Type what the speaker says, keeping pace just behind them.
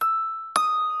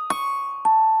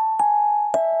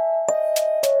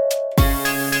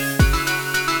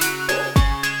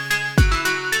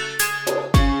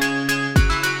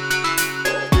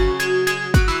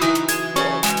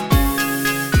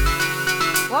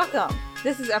Welcome!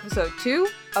 This is episode 2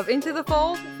 of Into the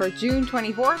Fold for June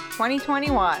 24th,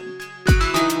 2021.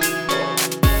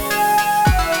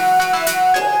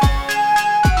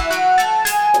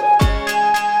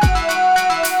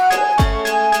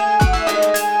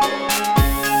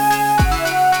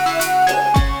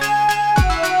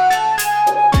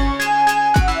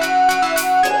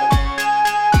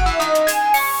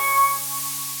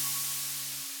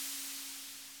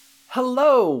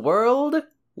 Hello, world!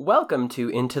 Welcome to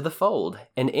Into the Fold,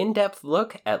 an in-depth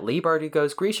look at Leigh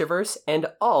Bardugo's Grishaverse and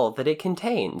all that it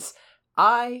contains.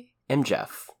 I am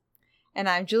Jeff. And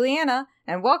I'm Juliana,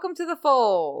 and welcome to the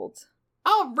Fold.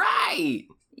 All right!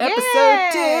 Yay!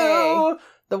 Episode 2!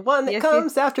 The one that Yes,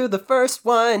 comes after the first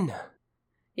one.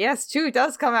 Yes, 2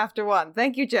 does come after 1.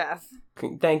 Thank you, Jeff.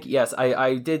 Yes, I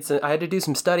had to do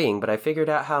some studying, but I figured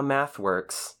out how math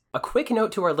works. A quick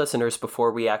note to our listeners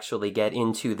before we actually get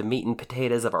into the meat and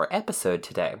potatoes of our episode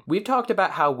today. We've talked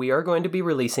about how we are going to be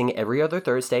releasing every other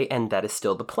Thursday, and that is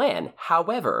still the plan.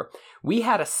 However, we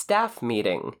had a staff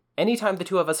meeting. Anytime the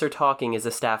two of us are talking is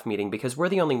a staff meeting because we're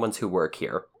the only ones who work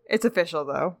here. It's official,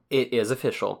 though. It is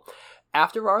official.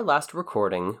 After our last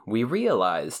recording, we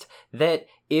realized that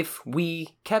if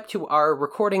we kept to our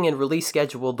recording and release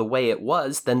schedule the way it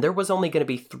was, then there was only going to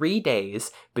be 3 days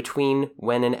between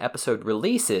when an episode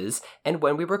releases and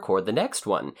when we record the next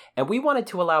one. And we wanted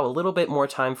to allow a little bit more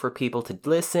time for people to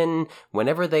listen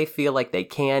whenever they feel like they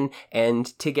can and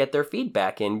to get their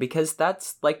feedback in, because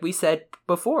that's, like we said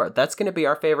before, that's going to be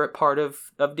our favorite part of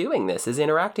doing this, is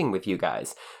interacting with you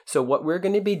guys. So what we're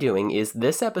going to be doing is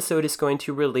this episode is going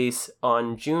to release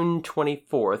on June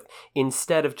 24th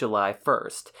instead of July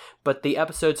 1st. But the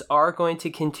episodes are going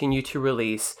to continue to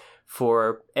release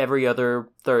for every other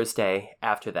Thursday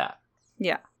after that.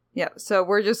 Yeah. So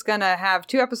we're just going to have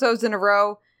 2 episodes in a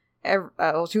row,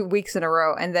 2 weeks in a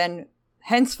row, and then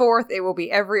henceforth it will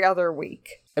be every other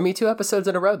week. 2 episodes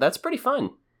in a row, that's pretty fun.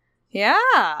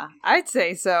 Yeah, I'd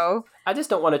say so. I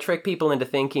just don't want to trick people into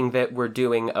thinking that we're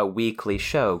doing a weekly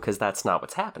show, because that's not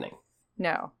what's happening.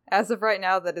 No, as of right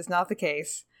now, that is not the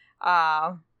case.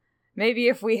 Maybe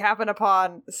if we happen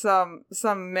upon some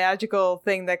magical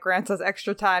thing that grants us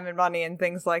extra time and money and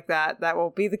things like that, that will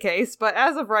be the case. But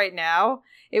as of right now,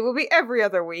 it will be every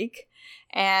other week.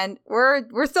 And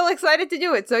we're still excited to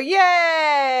do it, so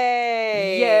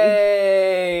yay!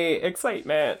 Yay!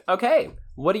 Excitement. Okay,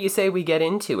 what do you say we get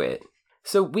into it?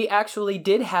 So we actually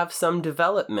did have some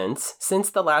developments since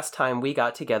the last time we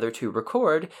got together to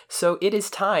record, so it is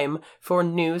time for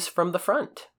news from the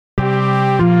front.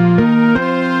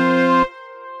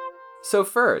 So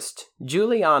first,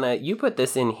 Juliana, you put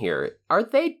this in here. Are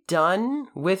they done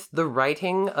with the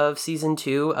writing of Season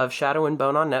 2 of Shadow and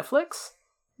Bone on Netflix?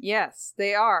 Yes,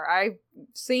 they are. I've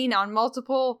seen on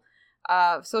multiple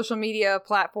social media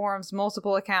platforms,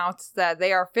 multiple accounts, that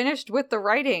they are finished with the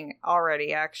writing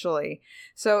already, actually.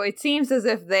 So it seems as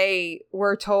if they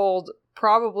were told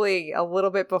probably a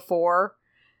little bit before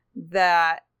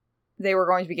that they were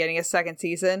going to be getting a second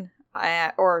season.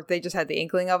 Or they just had the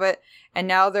inkling of it, and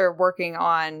now they're working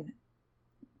on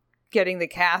getting the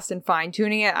cast and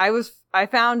fine-tuning it. I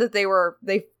found that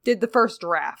they did the first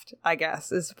draft, I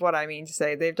guess, is what I mean to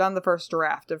say. They've done the first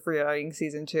draft of rewriting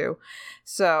Season 2.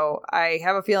 So I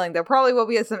have a feeling there probably will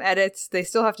be some edits. They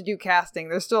still have to do casting.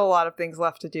 There's still a lot of things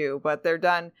left to do, but they're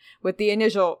done with the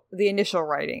initial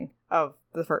writing of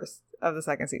the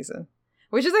second season.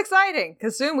 Which is exciting,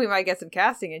 because soon we might get some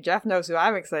casting, and Jeff knows who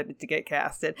I'm excited to get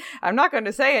casted. I'm not going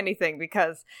to say anything,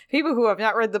 because people who have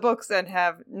not read the books and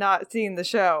have not seen the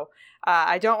show,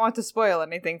 I don't want to spoil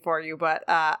anything for you, but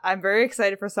I'm very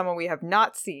excited for someone we have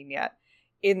not seen yet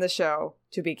in the show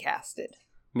to be casted.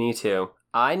 Me too.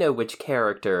 I know which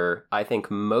character I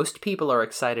think most people are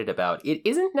excited about. It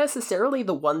isn't necessarily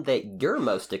the one that you're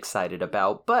most excited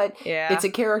about, but It's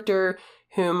a character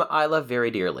whom I love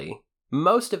very dearly.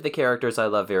 Most of the characters I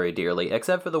love very dearly,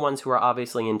 except for the ones who are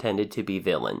obviously intended to be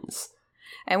villains.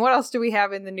 And what else do we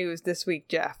have in the news this week,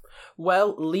 Jeff?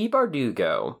 Well, Leigh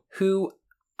Bardugo, who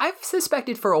I've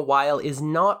suspected for a while is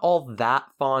not all that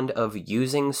fond of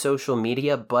using social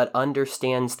media, but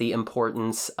understands the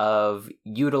importance of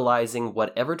utilizing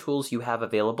whatever tools you have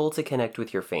available to connect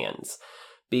with your fans.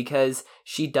 Because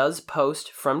she does post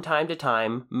from time to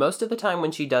time. Most of the time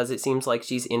when she does, it seems like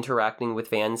she's interacting with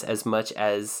fans as much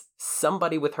as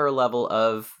somebody with her level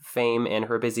of fame and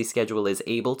her busy schedule is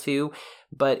able to,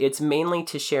 but it's mainly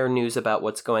to share news about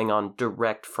what's going on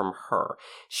direct from her.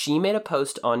 She made a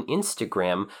post on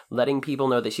Instagram letting people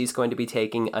know that she's going to be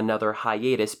taking another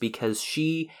hiatus because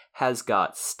she has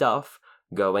got stuff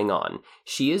going on.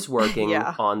 She is working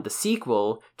on the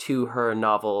sequel to her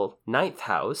novel Ninth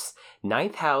House.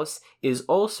 Ninth House is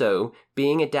also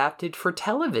being adapted for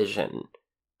television.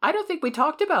 I don't think we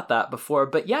talked about that before,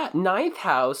 but yeah, Ninth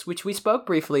House, which we spoke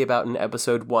briefly about in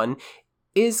episode 1,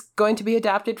 is going to be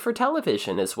adapted for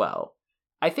television as well.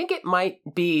 I think it might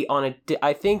be on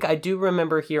I think I do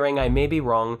remember hearing, I may be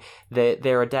wrong, that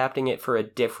they're adapting it for a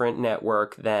different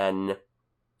network than...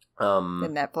 the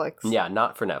Netflix. Yeah,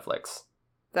 not for Netflix.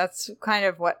 That's kind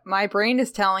of what my brain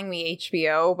is telling me,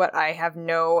 HBO, but I have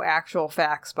no actual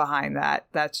facts behind that.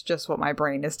 That's just what my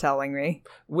brain is telling me.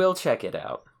 We'll check it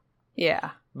out.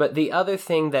 Yeah. But the other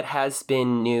thing that has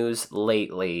been news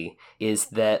lately is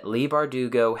that Leigh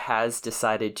Bardugo has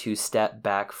decided to step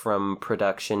back from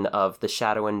production of the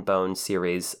Shadow and Bone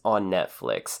series on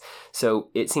Netflix. So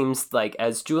it seems like,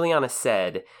 as Juliana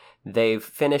said, they've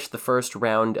finished the first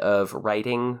round of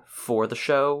writing for the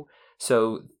show.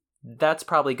 So that's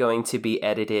probably going to be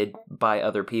edited by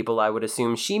other people, I would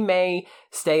assume. She may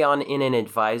stay on in an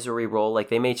advisory role, like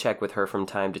they may check with her from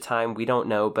time to time. We don't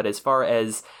know, but as far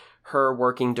as her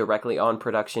working directly on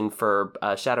production for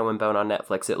Shadow and Bone on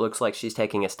Netflix, it looks like she's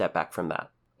taking a step back from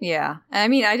that. Yeah. I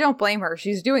mean, I don't blame her.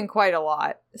 She's doing quite a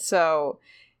lot. So,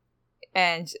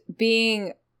 and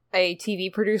being a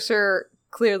TV producer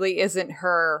clearly isn't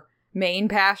her main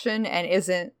passion and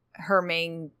isn't her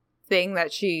main thing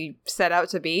that she set out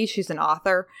to be. She's an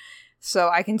author. So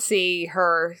I can see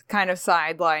her kind of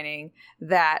sidelining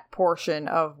that portion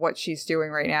of what she's doing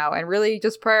right now and really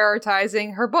just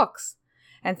prioritizing her books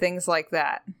and things like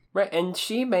that. Right, and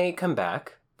she may come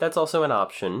back. That's also an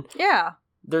option. Yeah.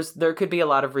 There could be a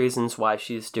lot of reasons why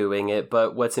she's doing it,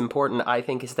 but what's important, I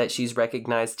think, is that she's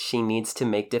recognized she needs to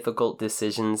make difficult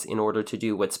decisions in order to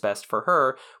do what's best for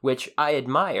her, which I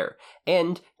admire.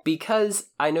 And because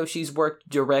I know she's worked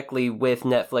directly with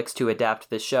Netflix to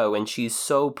adapt the show, and she's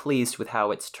so pleased with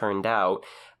how it's turned out,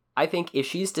 I think if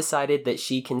she's decided that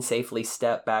she can safely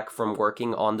step back from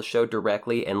working on the show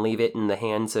directly and leave it in the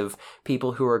hands of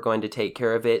people who are going to take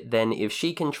care of it, then if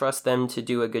she can trust them to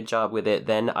do a good job with it,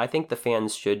 then I think the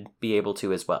fans should be able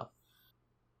to as well.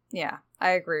 Yeah,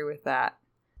 I agree with that.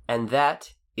 And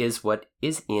that is what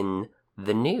is in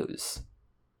the news.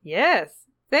 Yes.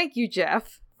 Thank you,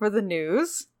 Jeff, for the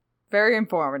news. Very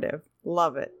informative.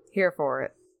 Love it. Here for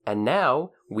it. And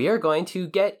now, we are going to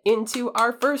get into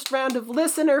our first round of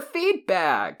listener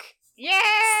feedback! Yay!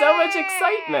 So much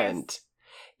excitement!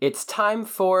 It's time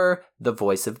for the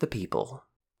voice of the people.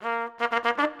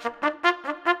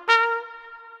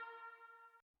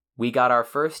 We got our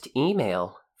first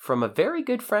email from a very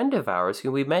good friend of ours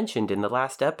who we mentioned in the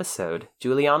last episode.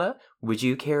 Juliana, would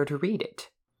you care to read it?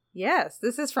 Yes,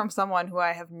 this is from someone who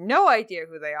I have no idea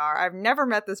who they are. I've never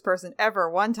met this person ever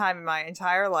one time in my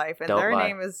entire life, and their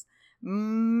name is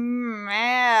Mel.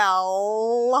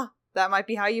 That might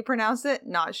be how you pronounce it,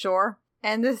 not sure.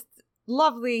 And this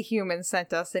lovely human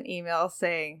sent us an email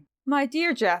saying, "My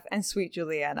dear Jeff and sweet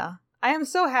Juliana, I am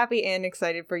so happy and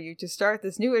excited for you to start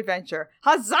this new adventure.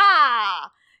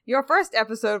 Huzzah! Your first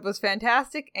episode was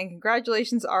fantastic, and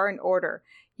congratulations are in order.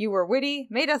 You were witty,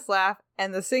 made us laugh,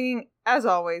 and the singing, as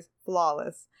always,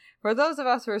 flawless. For those of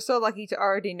us who are so lucky to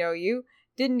already know you,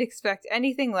 didn't expect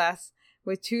anything less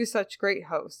with two such great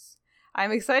hosts.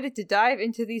 I'm excited to dive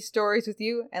into these stories with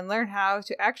you and learn how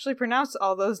to actually pronounce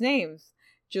all those names.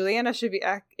 Juliana should be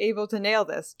able to nail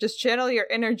this. Just channel your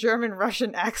inner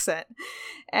German-Russian accent.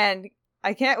 And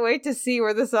I can't wait to see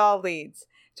where this all leads.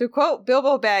 To quote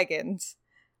Bilbo Baggins,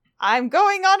 I'm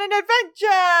going on an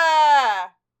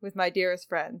adventure! With my dearest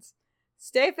friends.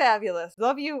 Stay fabulous.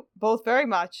 Love you both very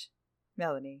much.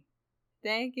 Melanie."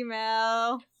 Thank you,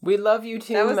 Mel. We love you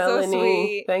too, that was Melanie. So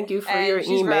sweet. Thank you for and your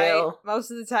email. Right.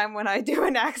 Most of the time when I do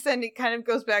an accent, it kind of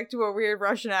goes back to a weird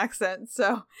Russian accent.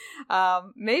 So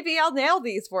maybe I'll nail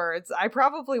these words. I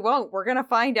probably won't. We're going to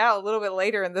find out a little bit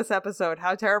later in this episode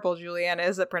how terrible Juliana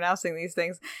is at pronouncing these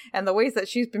things and the ways that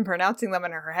she's been pronouncing them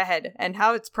in her head and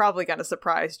how it's probably going to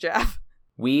surprise Jeff.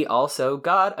 We also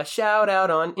got a shout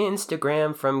out on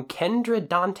Instagram from Kendra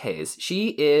Dantes.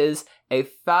 She is a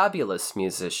fabulous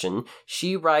musician.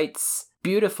 She writes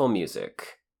beautiful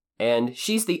music. And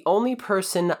she's the only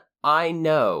person I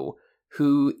know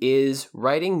who is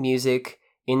writing music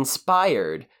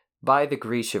inspired by the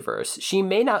Grishaverse. She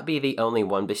may not be the only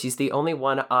one, but she's the only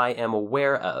one I am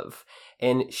aware of.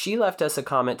 And she left us a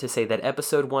comment to say that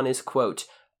episode 1 is, quote,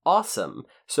 awesome.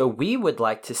 So we would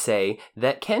like to say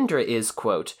that Kendra is,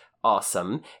 quote,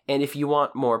 awesome. And if you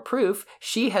want more proof,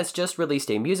 she has just released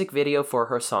a music video for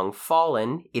her song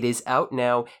Fallen. It is out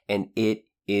now and it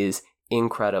is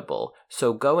incredible.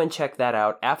 So go and check that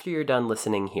out after you're done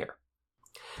listening here.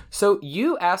 So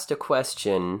you asked a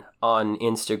question on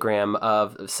Instagram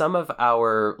of some of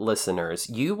our listeners.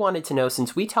 You wanted to know,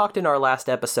 since we talked in our last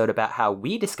episode about how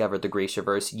we discovered the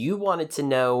Grishaverse, you wanted to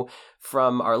know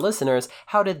from our listeners,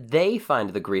 how did they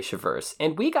find the Grishaverse?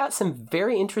 And we got some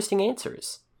very interesting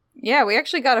answers. Yeah, we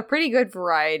actually got a pretty good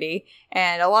variety,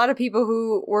 and a lot of people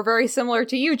who were very similar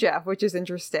to you, Jeff, which is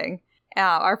interesting.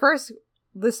 Our first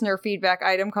listener feedback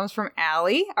item comes from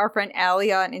Allie, our friend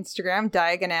Allie on Instagram,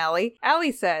 Diagon Allie.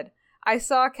 Allie said, I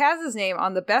saw Kaz's name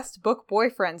on the best book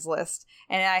boyfriends list,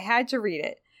 and I had to read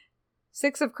it.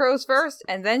 Six of Crows first,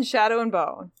 and then Shadow and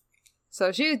Bone.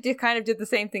 So she kind of did the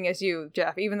same thing as you,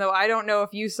 Jeff, even though I don't know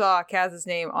if you saw Kaz's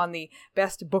name on the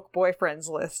best book boyfriends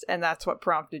list, and that's what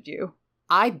prompted you.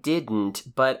 I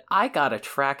didn't, but I gotta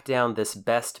track down this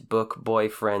best book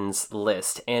boyfriends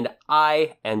list, and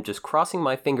I am just crossing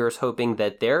my fingers hoping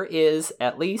that there is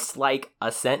at least like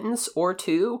a sentence or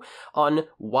two on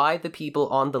why the people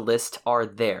on the list are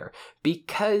there.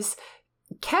 Because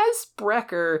Kaz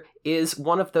Brekker is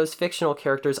one of those fictional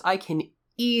characters I can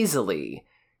easily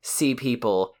see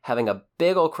people having a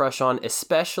big ol' crush on,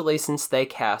 especially since they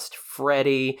cast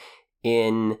Freddy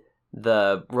in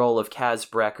the role of Kaz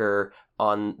Brekker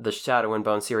on the Shadow and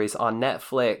Bone series on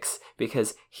Netflix,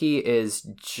 because he is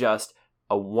just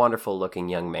a wonderful looking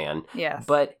young man. Yes.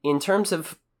 But in terms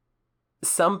of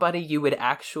somebody you would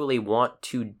actually want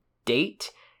to date,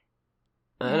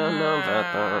 I don't know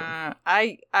about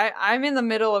that. I'm in the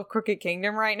middle of Crooked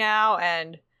Kingdom right now,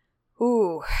 and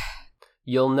ooh.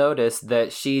 You'll notice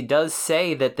that she does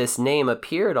say that this name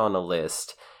appeared on a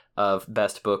list of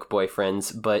best book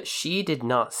boyfriends, but she did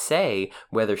not say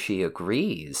whether she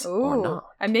agrees or not.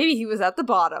 And maybe he was at the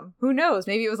bottom. Who knows?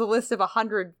 Maybe it was a list of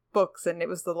 100 books and it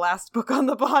was the last book on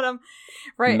the bottom.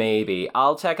 Right. Maybe.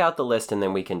 I'll check out the list and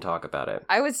then we can talk about it.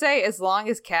 I would say as long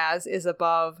as Kaz is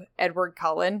above Edward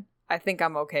Cullen, I think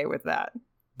I'm okay with that.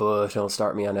 But don't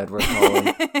start me on Edward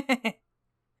Cullen.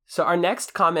 So our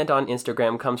next comment on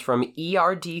Instagram comes from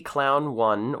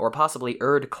ERDClown1, or possibly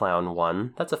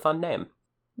ErdClown1. That's a fun name.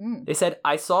 They said,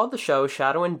 I saw the show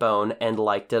Shadow and Bone and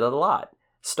liked it a lot.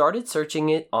 Started searching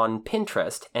it on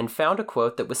Pinterest and found a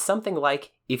quote that was something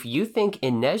like, if you think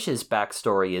Inej's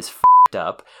backstory is f***ed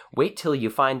up, wait till you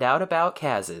find out about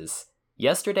Kaz's.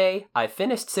 Yesterday, I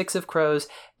finished Six of Crows,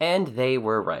 and they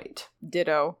were right.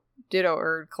 Ditto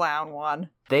ErdClown1.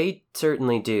 They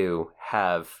certainly do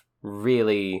have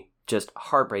really just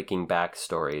heartbreaking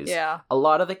backstories. Yeah. A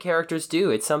lot of the characters do.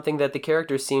 It's something that the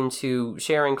characters seem to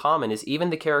share in common, is even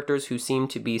the characters who seem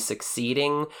to be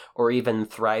succeeding or even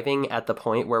thriving at the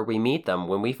point where we meet them,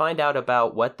 when we find out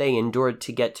about what they endured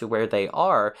to get to where they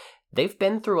are, they've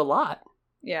been through a lot.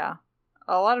 Yeah.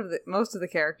 Most of the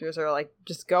characters are like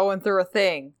just going through a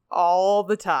thing all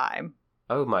the time.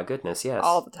 Oh my goodness, yes.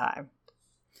 All the time.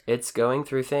 It's going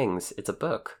through things. It's a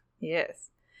book. Yes.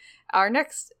 Our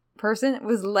next person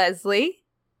was Leslie,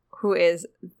 who is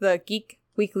the Geek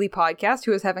Weekly podcast,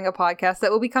 who is having a podcast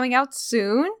that will be coming out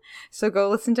soon. So go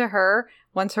listen to her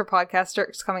once her podcast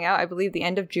starts coming out, I believe the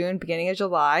end of June, beginning of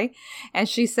July. And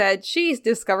she said she's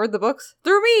discovered the books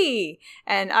through me.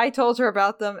 And I told her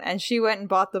about them and she went and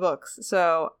bought the books.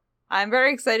 So I'm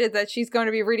very excited that she's going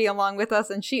to be reading along with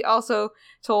us. And she also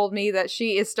told me that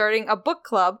she is starting a book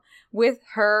club with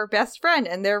her best friend,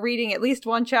 and they're reading at least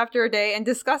one chapter a day and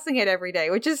discussing it every day,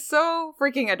 which is so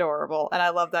freaking adorable, and I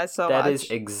love that so much. That is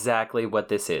exactly what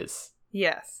this is.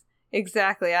 Yes,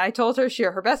 exactly. I told her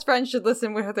her best friend should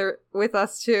listen with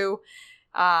us too,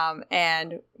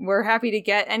 and we're happy to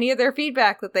get any of their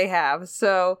feedback that they have,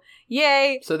 so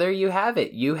yay! So there you have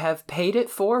it. You have paid it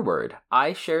forward.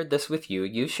 I shared this with you.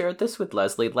 You shared this with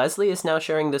Leslie. Leslie is now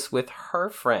sharing this with her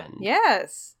friend.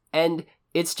 Yes. And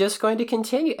it's just going to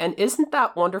continue. And isn't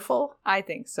that wonderful? I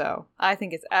think so. I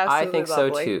think it's absolutely lovely. I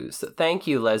think so too. So thank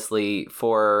you, Leslie,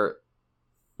 for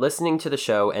listening to the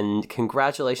show, and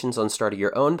congratulations on starting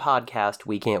your own podcast.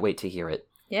 We can't wait to hear it.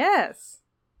 Yes.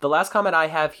 The last comment I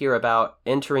have here about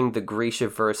entering the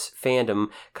Grishaverse fandom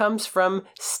comes from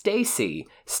Stacy.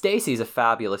 Stacy's a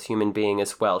fabulous human being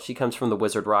as well. She comes from the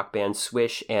wizard rock band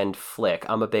Swish and Flick.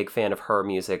 I'm a big fan of her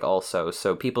music also,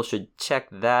 so people should check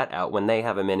that out when they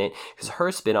have a minute, because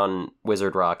her spin on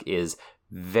wizard rock is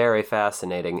very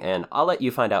fascinating, and I'll let you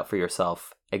find out for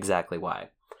yourself exactly why.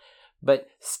 But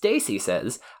Stacy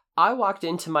says, I walked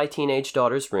into my teenage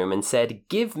daughter's room and said,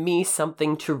 give me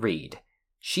something to read.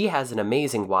 She has an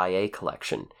amazing YA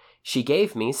collection. She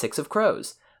gave me Six of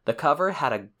Crows. The cover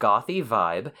had a gothy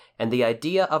vibe, and the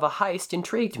idea of a heist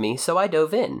intrigued me, so I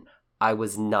dove in. I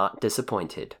was not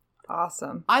disappointed.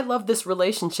 Awesome. I love this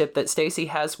relationship that Stacy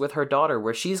has with her daughter,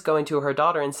 where she's going to her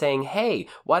daughter and saying, hey,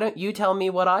 why don't you tell me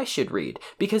what I should read?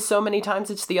 Because so many times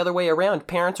it's the other way around.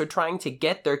 Parents are trying to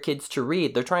get their kids to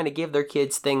read. They're trying to give their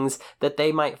kids things that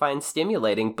they might find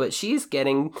stimulating, but she's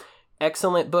getting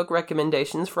excellent book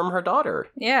recommendations from her daughter.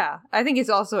 Yeah, I think it's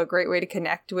also a great way to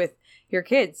connect with your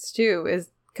kids, too,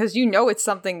 is because you know it's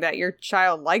something that your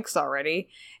child likes already.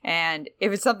 And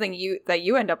if it's something that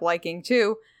you end up liking,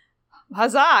 too,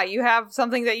 huzzah, you have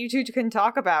something that you two can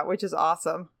talk about, which is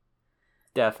awesome.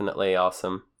 Definitely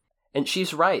awesome. And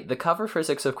she's right, the cover for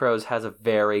Six of Crows has a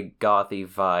very gothy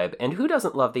vibe, and who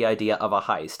doesn't love the idea of a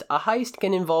heist? A heist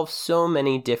can involve so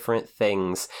many different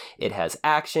things. It has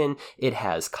action, it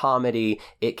has comedy,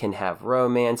 it can have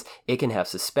romance, it can have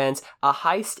suspense. A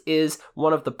heist is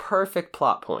one of the perfect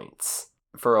plot points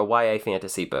for a YA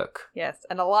fantasy book. Yes,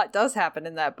 and a lot does happen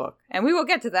in that book, and we will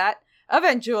get to that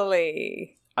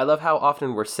eventually. I love how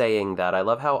often we're saying that. I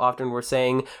love how often we're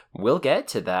saying, we'll get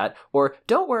to that, or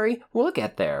don't worry, we'll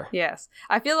get there. Yes.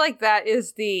 I feel like that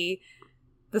is the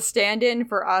stand-in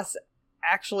for us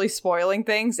actually spoiling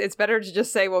things. It's better to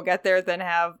just say we'll get there than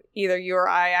have either you or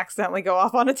I accidentally go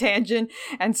off on a tangent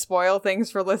and spoil things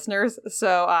for listeners.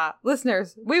 So,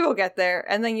 listeners, we will get there,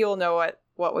 and then you'll know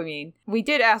what we mean. We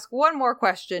did ask one more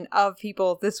question of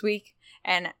people this week.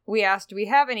 And we asked, do we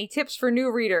have any tips for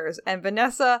new readers? And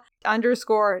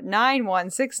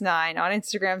Vanessa_9169 on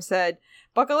Instagram said,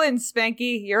 buckle in,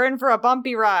 Spanky, you're in for a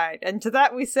bumpy ride. And to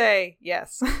that we say,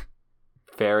 yes.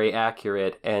 Very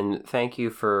accurate. And thank you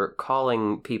for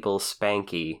calling people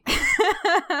Spanky.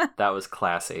 That was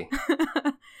classy.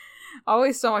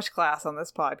 Always so much class on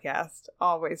this podcast.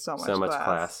 Always so much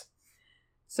class.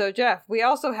 So, Jeff, we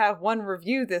also have one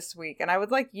review this week, and I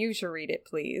would like you to read it,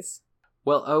 please.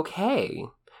 Well, okay.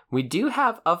 We do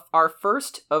have our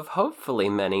first of hopefully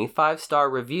many 5-star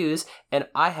reviews, and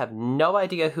I have no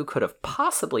idea who could have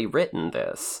possibly written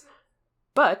this.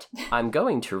 But I'm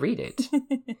going to read it.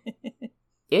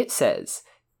 It says,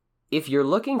 if you're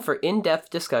looking for in-depth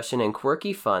discussion and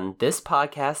quirky fun, this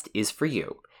podcast is for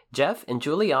you. Jeff and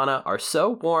Juliana are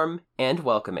so warm and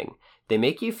welcoming. They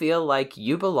make you feel like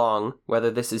you belong,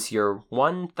 whether this is your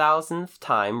 1,000th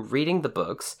time reading the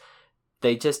books.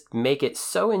 They just make it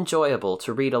so enjoyable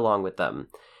to read along with them.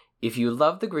 If you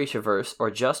love the Grishaverse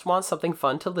or just want something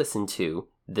fun to listen to,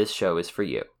 this show is for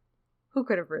you. Who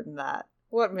could have written that?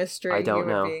 What mystery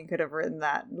human being could have written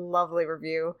that lovely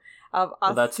review of us?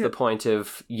 Well, that's the point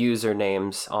of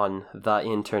usernames on the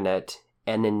internet.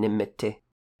 Anonymity.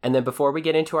 And then before we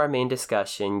get into our main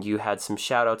discussion, you had some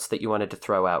shout-outs that you wanted to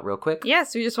throw out real quick?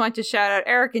 Yes, we just want to shout out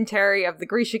Eric and Terry of the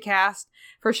Grisha Cast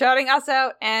for shouting us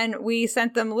out, and we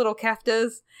sent them little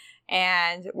keftas,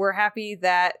 and we're happy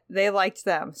that they liked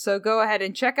them. So go ahead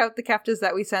and check out the keftas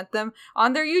that we sent them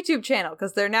on their YouTube channel,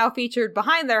 because they're now featured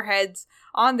behind their heads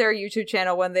on their YouTube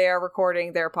channel when they are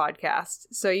recording their podcast.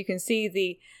 So you can see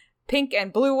the pink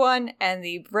and blue one and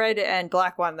the red and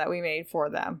black one that we made for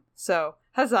them. So,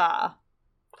 huzzah!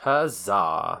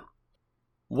 Huzzah.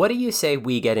 What do you say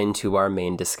we get into our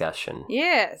main discussion?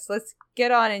 Yes, let's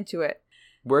get on into it.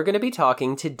 We're going to be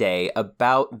talking today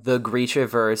about the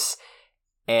Grishaverse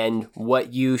and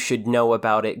what you should know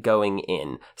about it going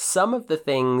in. Some of the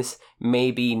things may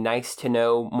be nice to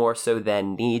know more so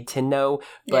than need to know,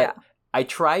 but I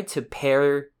tried to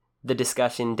pare the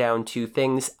discussion down to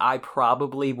things I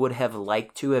probably would have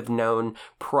liked to have known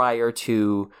prior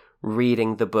to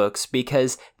reading the books,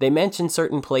 because they mention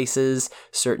certain places,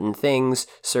 certain things,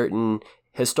 certain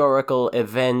historical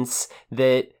events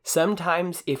that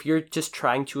sometimes if you're just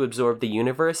trying to absorb the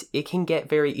universe, it can get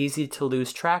very easy to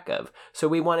lose track of. So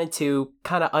we wanted to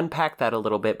kind of unpack that a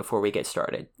little bit before we get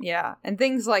started. Yeah, and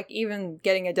things like even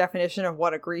getting a definition of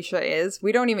what a Grisha is,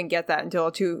 we don't even get that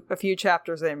until a few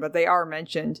chapters in, but they are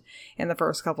mentioned in the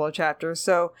first couple of chapters.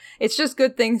 So it's just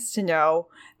good things to know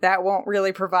that won't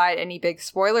really provide any big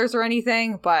spoilers or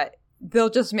anything, but they'll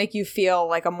just make you feel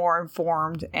like a more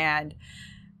informed and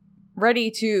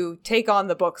ready to take on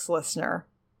the books listener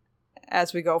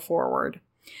as we go forward.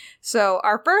 So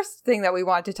our first thing that we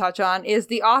want to touch on is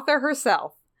the author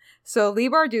herself. So Leigh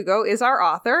Bardugo is our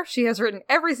author. She has written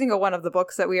every single one of the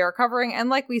books that we are covering. And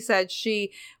like we said,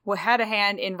 she had a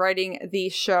hand in writing the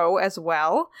show as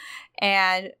well.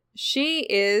 And she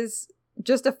is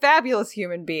just a fabulous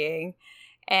human being.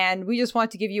 And we just want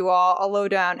to give you all a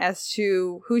lowdown as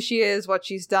to who she is, what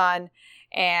she's done,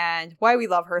 and why we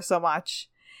love her so much.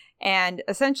 And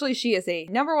essentially, she is a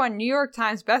 #1 New York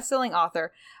Times bestselling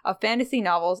author of fantasy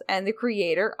novels and the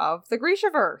creator of the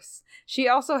Grishaverse. She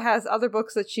also has other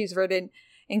books that she's written,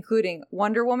 including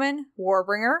Wonder Woman,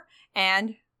 Warbringer,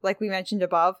 and, like we mentioned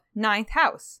above, Ninth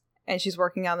House. and she's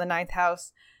working on the Ninth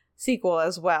House sequel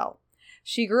as well.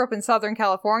 She grew up in Southern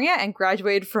California and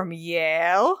graduated from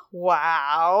Yale.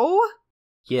 Wow.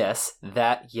 Yes,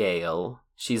 that Yale.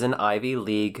 She's an Ivy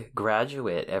League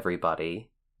graduate, everybody.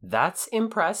 That's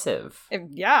impressive.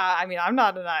 Yeah, I mean,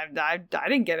 I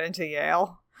didn't get into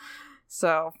Yale.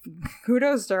 So,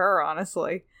 kudos to her,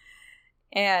 honestly.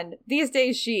 And these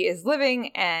days she is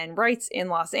living and writes in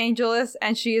Los Angeles,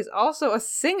 and she is also a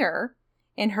singer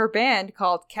in her band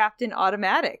called Captain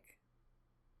Automatic,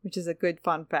 which is a good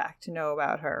fun fact to know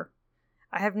about her.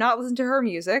 I have not listened to her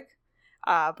music,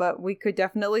 but we could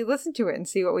definitely listen to it and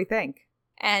see what we think.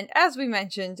 And as we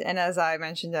mentioned, and as I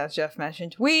mentioned, as Jeff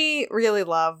mentioned, we really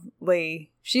love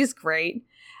Lee. She's great.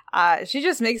 She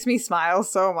just makes me smile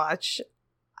so much.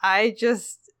 I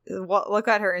just look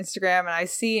at her Instagram and I've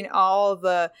seen all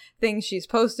the things she's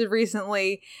posted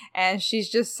recently, and she's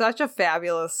just such a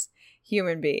fabulous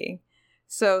human being.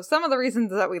 So some of the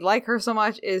reasons that we like her so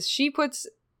much is she puts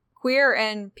queer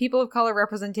and people of color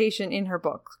representation in her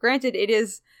books. Granted, it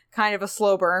is kind of a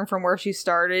slow burn from where she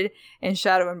started in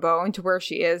Shadow and Bone to where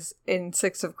she is in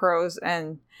Six of Crows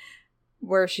and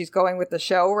where she's going with the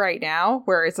show right now,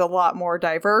 where it's a lot more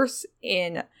diverse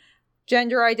in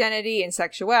gender identity, in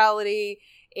sexuality,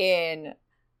 in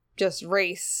just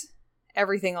race,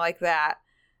 everything like that.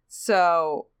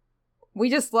 So we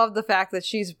just love the fact that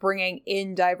she's bringing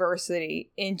in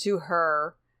diversity into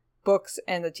her books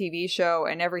and the TV show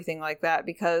and everything like that,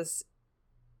 because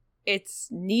it's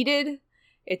needed,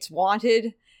 it's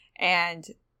wanted, and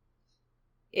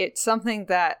it's something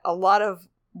that a lot of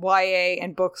YA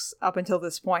and books up until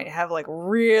this point have like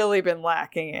really been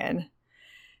lacking in.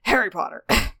 Harry Potter.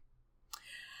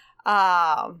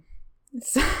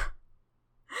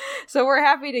 So we're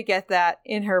happy to get that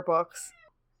in her books.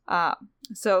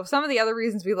 So some of the other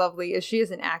reasons we love Lee is she is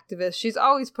an activist. She's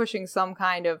always pushing some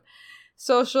kind of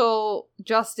social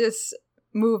justice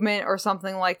movement or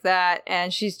something like that,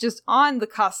 and she's just on the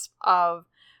cusp of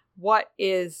what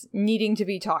is needing to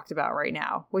be talked about right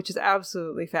now, which is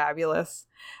absolutely fabulous.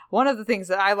 One of the things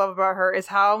that I love about her is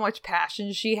how much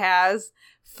passion she has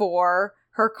for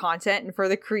her content and for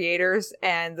the creators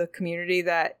and the community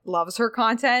that loves her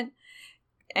content.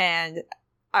 And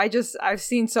I've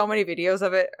seen so many videos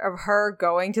of her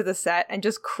going to the set and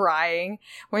just crying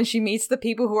when she meets the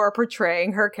people who are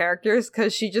portraying her characters,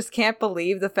 because she just can't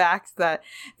believe the fact that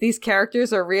these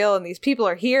characters are real and these people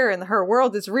are here and her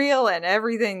world is real and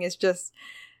everything is just,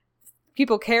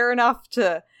 people care enough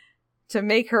to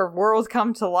make her world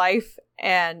come to life.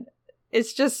 And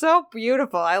it's just so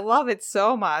beautiful. I love it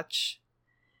so much.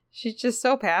 She's just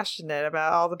so passionate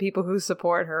about all the people who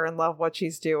support her and love what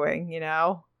she's doing, you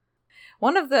know?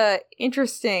 One of the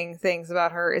interesting things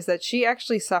about her is that she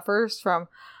actually suffers from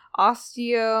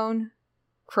osteonecrosis,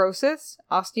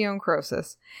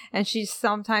 and she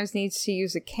sometimes needs to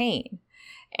use a cane.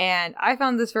 And I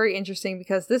found this very interesting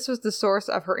because this was the source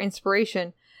of her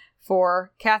inspiration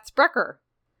for Kat Sprecher.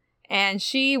 And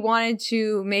she wanted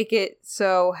to make it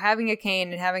so having a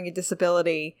cane and having a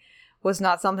disability was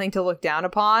not something to look down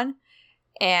upon,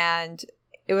 and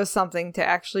it was something to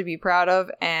actually be proud of,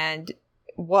 and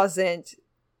wasn't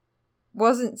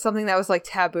something that was like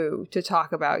taboo to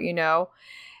talk about, you know?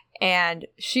 And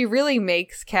she really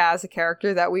makes Kaz a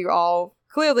character that we all,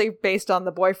 clearly based on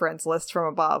the boyfriends list from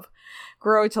above,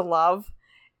 grow to love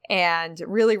and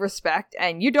really respect.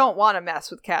 And you don't want to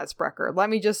mess with Kaz Sprecher. Let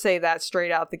me just say that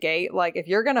straight out the gate. Like, if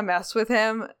you're gonna mess with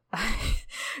him,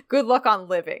 good luck on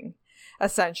living,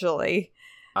 essentially.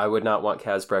 I would not want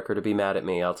Kaz Sprecher to be mad at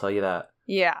me, I'll tell you that.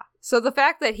 Yeah. So the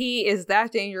fact that he is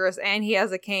that dangerous and he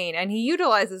has a cane and he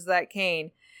utilizes that cane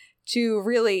to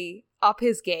really up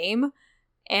his game,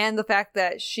 and the fact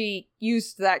that she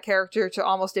used that character to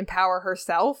almost empower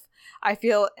herself, I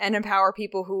feel, and empower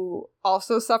people who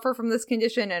also suffer from this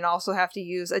condition and also have to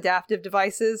use adaptive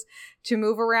devices to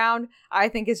move around, I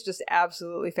think is just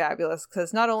absolutely fabulous,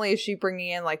 because not only is she bringing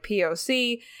in like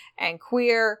POC and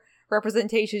queer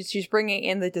representation, she's bringing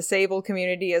in the disabled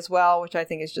community as well, which I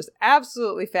think is just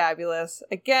absolutely fabulous.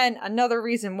 Again, another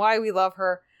reason why we love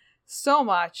her so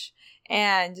much.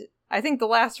 And I think the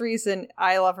last reason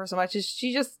I love her so much is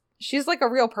she's like a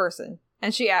real person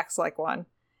and she acts like one.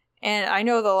 And I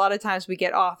know that a lot of times we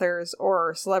get authors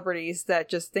or celebrities that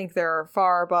just think they're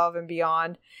far above and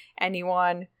beyond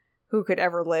anyone who could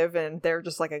ever live and they're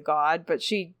just like a god, but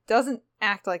she doesn't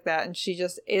act like that, and she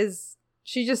just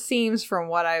seems, from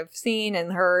what I've seen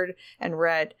and heard and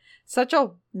read, such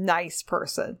a nice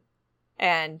person.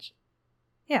 And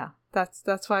yeah,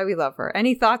 that's why we love her.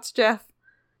 Any thoughts, Jeff?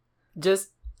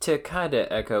 Just to kind of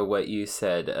echo what you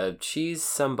said, she's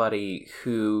somebody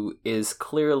who is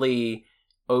clearly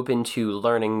open to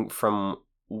learning from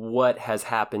what has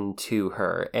happened to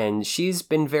her. And she's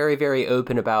been very, very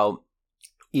open about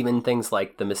even things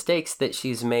like the mistakes that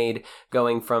she's made,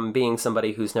 going from being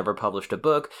somebody who's never published a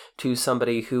book to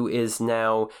somebody who is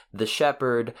now the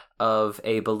shepherd of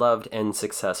a beloved and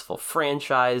successful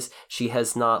franchise. She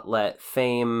has not let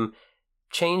fame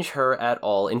change her at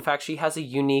all. In fact, she has a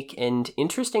unique and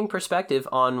interesting perspective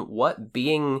on what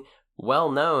being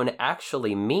well-known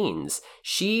actually means.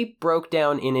 She broke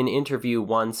down in an interview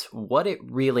once what it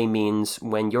really means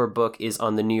when your book is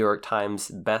on the New York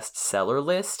Times bestseller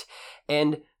list.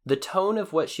 And the tone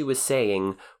of what she was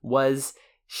saying was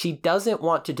she doesn't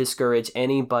want to discourage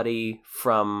anybody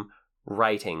from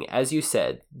writing. As you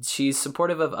said, she's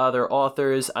supportive of other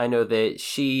authors. I know that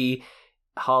she,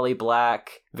 Holly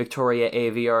Black, Victoria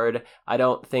Aveyard, I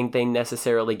don't think they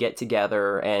necessarily get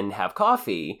together and have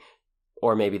coffee.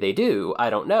 Or maybe they do,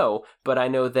 I don't know. But I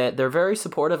know that they're very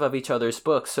supportive of each other's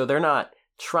books, so they're not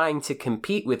trying to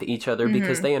compete with each other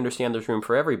because they understand there's room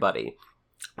for everybody.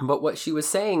 But what she was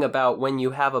saying about when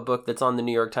you have a book that's on the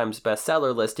New York Times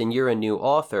bestseller list and you're a new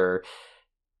author,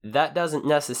 that doesn't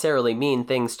necessarily mean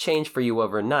things change for you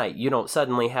overnight. You don't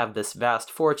suddenly have this vast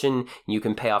fortune, you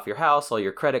can pay off your house, all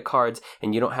your credit cards,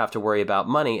 and you don't have to worry about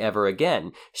money ever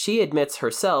again. She admits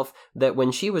herself that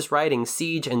when she was writing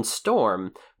Siege and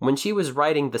Storm, when she was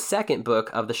writing the second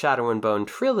book of the Shadow and Bone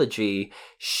trilogy,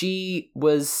 she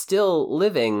was still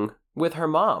living with her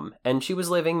mom, and she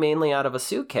was living mainly out of a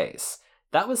suitcase.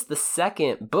 That was the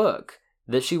second book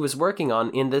that she was working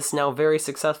on in this now very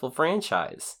successful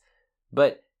franchise.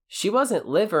 But she wasn't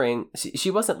living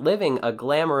a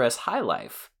glamorous high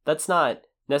life. That's not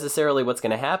necessarily what's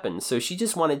going to happen. So she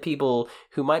just wanted people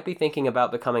who might be thinking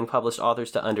about becoming published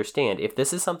authors to understand, if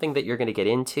this is something that you're going to get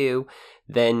into,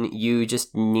 then you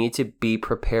just need to be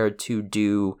prepared to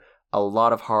do a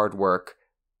lot of hard work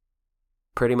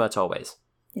pretty much always.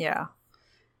 Yeah.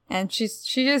 And she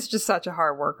is just such a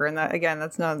hard worker, and that, again,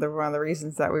 that's one of the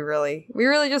reasons that we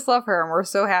really just love her, and we're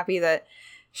so happy that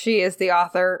she is the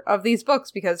author of these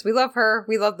books, because we love her,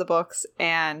 we love the books,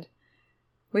 and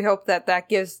we hope that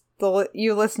gives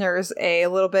you listeners a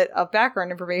little bit of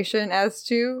background information as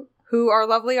to who our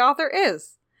lovely author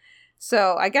is.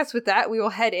 So I guess with that, we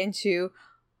will head into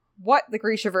what the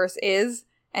Grishaverse is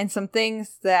and some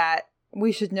things that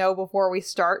we should know before we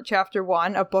start Chapter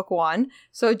 1 of Book 1.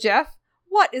 So Jeff,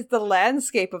 what is the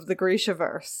landscape of the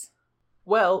Grishaverse?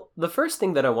 Well, the first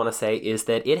thing that I want to say is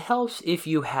that it helps if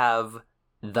you have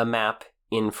the map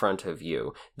in front of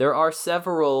you. There are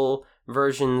several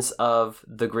versions of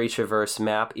the Grishaverse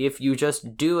map. If you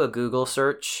just do a Google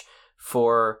search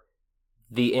for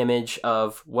the image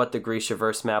of what the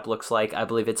Grishaverse map looks like, I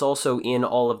believe it's also in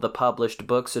all of the published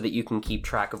books so that you can keep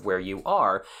track of where you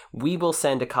are. We will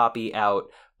send a copy out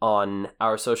on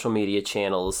our social media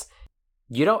channels.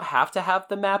 You don't have to have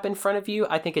the map in front of you.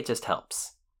 I think it just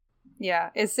helps. Yeah,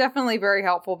 it's definitely very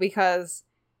helpful because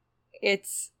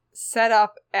it's set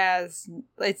up as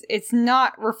it's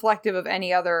not reflective of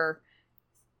any other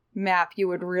map you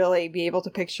would really be able to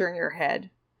picture in your head.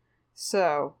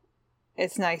 So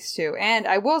it's nice too. And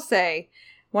I will say,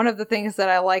 one of the things that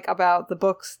I like about the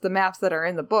books, the maps that are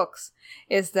in the books,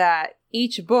 is that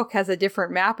each book has a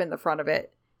different map in the front of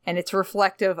it. And it's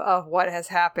reflective of what has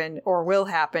happened or will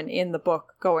happen in the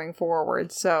book going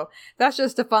forward. So that's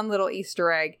just a fun little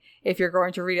Easter egg. If you're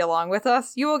going to read along with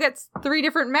us, you will get 3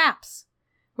 different maps,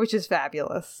 which is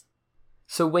fabulous.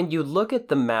 So when you look at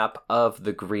the map of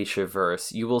the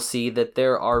Grishaverse, you will see that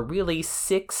there are really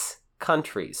 6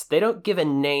 countries. They don't give a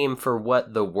name for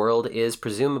what the world is.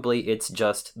 Presumably it's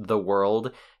just the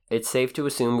world. It's safe to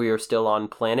assume we are still on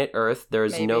planet Earth.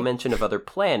 There's no mention of other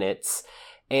planets.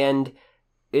 And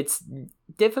it's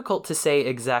difficult to say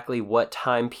exactly what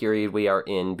time period we are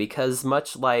in, because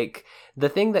much like the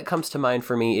thing that comes to mind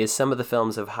for me is some of the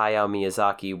films of Hayao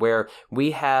Miyazaki, where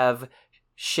we have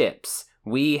ships,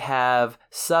 we have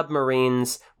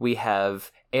submarines, we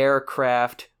have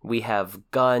aircraft, we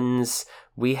have guns,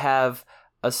 we have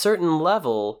a certain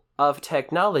level of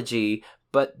technology,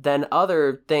 but then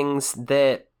other things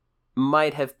that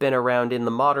might have been around in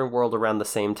the modern world around the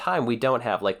same time we don't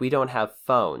have. Like, we don't have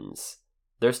phones.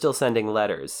 They're still sending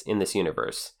letters in this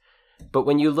universe. But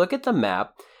when you look at the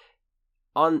map,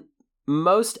 on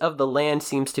most of the land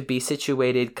seems to be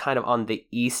situated kind of on the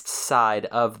east side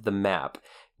of the map.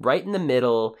 Right in the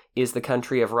middle is the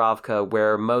country of Ravka,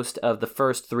 where most of the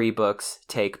first 3 books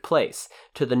take place.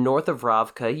 To the north of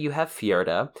Ravka, you have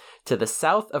Fjerda. To the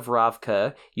south of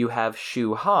Ravka, you have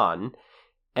Shu Han.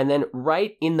 And then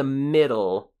right in the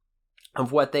middle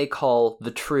of what they call the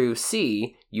True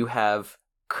Sea, you have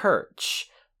Kerch.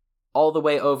 All the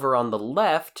way over on the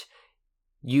left,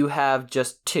 you have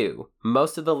just two.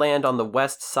 Most of the land on the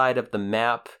west side of the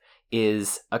map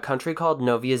is a country called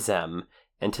Novia Zem,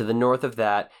 and to the north of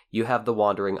that, you have the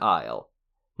Wandering Isle.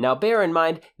 Now, bear in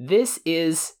mind, this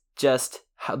is just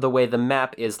the way the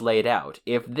map is laid out.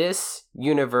 If this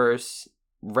universe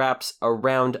wraps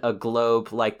around a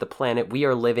globe like the planet we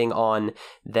are living on,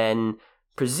 then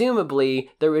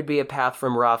presumably there would be a path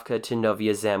from Ravka to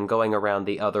Novia Zem going around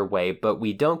the other way, but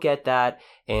we don't get that,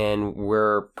 and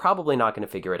we're probably not going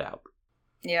to figure it out.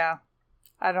 Yeah.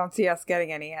 I don't see us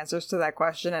getting any answers to that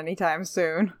question anytime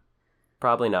soon.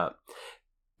 Probably not.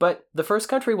 But the first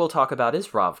country we'll talk about is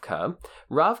Ravka.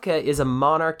 Ravka is a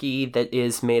monarchy that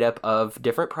is made up of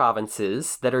different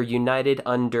provinces that are united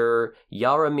under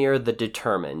Yaramir the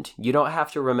Determined. You don't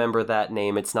have to remember that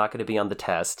name. It's not going to be on the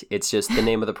test. It's just the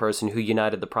name of the person who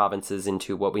united the provinces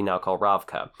into what we now call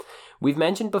Ravka. We've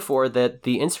mentioned before that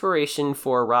the inspiration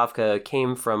for Ravka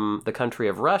came from the country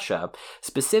of Russia.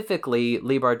 Specifically,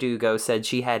 Leigh Bardugo said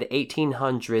she had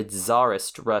 1800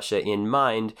 Tsarist Russia in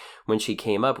mind when she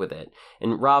came up with it.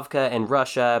 And Ravka and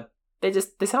Russia, they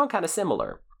sound kind of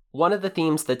similar. One of the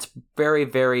themes that's very,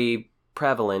 very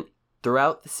prevalent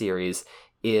throughout the series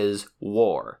is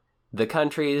war. The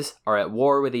countries are at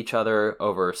war with each other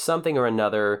over something or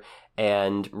another,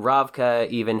 and Ravka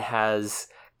even has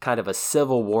kind of a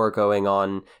civil war going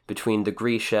on between the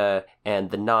Grisha and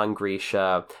the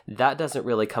non-Grisha. That doesn't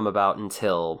really come about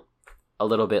until a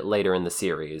little bit later in the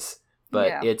series.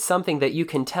 But It's something that you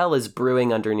can tell is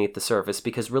brewing underneath the surface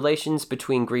because relations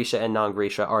between Grisha and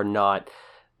non-Grisha are not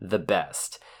the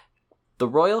best. The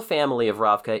royal family of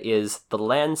Ravka is the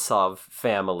Lantsov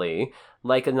family.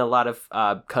 Like in a lot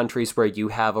of countries where you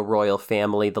have a royal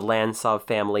family, the Lantsov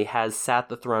family has sat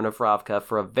the throne of Ravka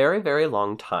for a very, very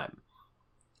long time.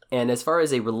 And as far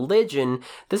as a religion,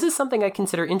 this is something I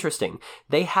consider interesting.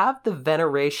 They have the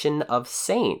veneration of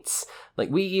saints. Like,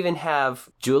 we even have,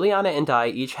 Juliana and I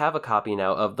each have a copy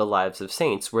now of the Lives of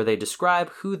Saints, where they describe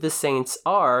who the saints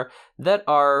are that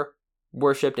are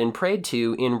worshipped and prayed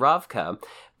to in Ravka.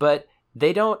 But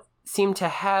they don't seem to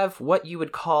have what you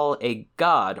would call a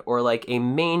god or like a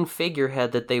main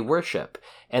figurehead that they worship.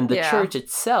 And the church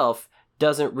itself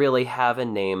doesn't really have a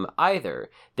name either.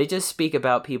 They just speak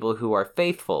about people who are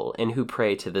faithful and who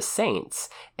pray to the saints.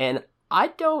 And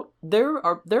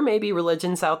there may be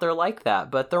religions out there like that,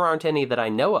 but there aren't any that I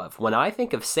know of. When I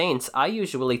think of saints, I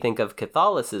usually think of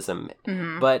Catholicism.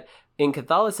 Mm-hmm. But in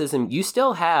Catholicism, you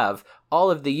still have all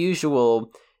of the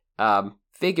usual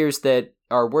figures that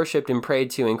are worshipped and prayed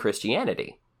to in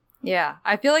Christianity. Yeah,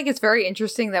 I feel like it's very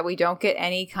interesting that we don't get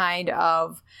any kind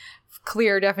of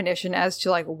clear definition as to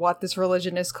like what this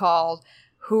religion is called,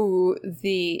 what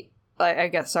the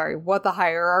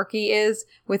hierarchy is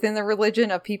within the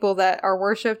religion of people that are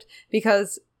worshipped,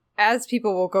 because as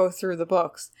people will go through the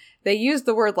books, they use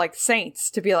the word like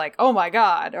saints to be like, oh my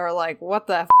god, or like what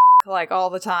the like all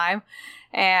the time,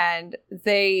 and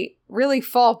they really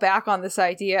fall back on this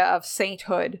idea of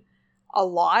sainthood a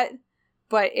lot,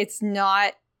 but it's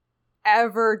not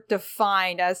ever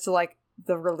defined as to like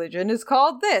the religion is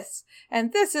called this,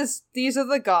 and these are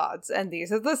the gods, and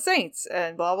these are the saints,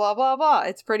 and blah, blah, blah, blah.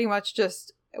 It's pretty much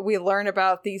just, we learn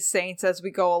about these saints as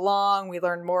we go along, we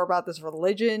learn more about this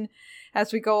religion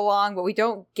as we go along, but we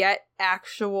don't get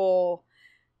actual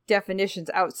definitions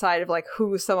outside of like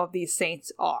who some of these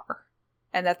saints are,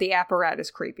 and that the apparatus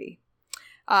is creepy.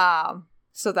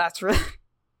 So that's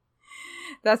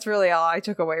really all I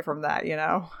took away from that, you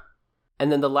know?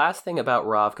 And then the last thing about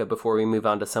Ravka before we move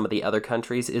on to some of the other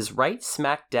countries is right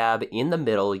smack dab in the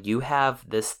middle, you have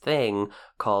this thing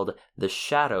called the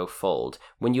Shadowfold.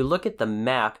 When you look at the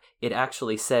map, it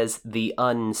actually says the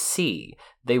Unsea.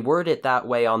 They word it that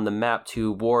way on the map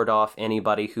to ward off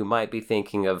anybody who might be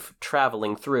thinking of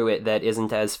traveling through it that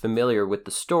isn't as familiar with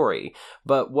the story.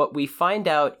 But what we find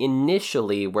out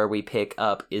initially where we pick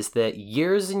up is that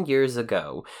years and years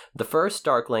ago, the first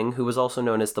Darkling, who was also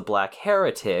known as the Black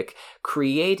Heretic,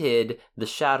 created the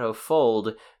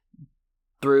Shadowfold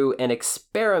through an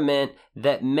experiment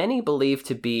that many believe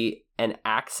to be an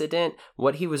accident.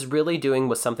 What he was really doing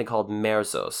was something called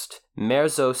Merzost.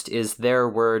 Merzost is their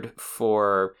word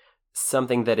for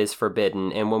something that is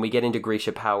forbidden, and when we get into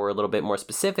Grisha power a little bit more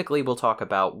specifically, we'll talk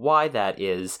about why that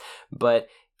is. But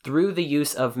through the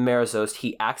use of Merzost,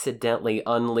 he accidentally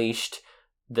unleashed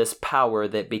this power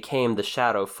that became the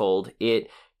Shadowfold.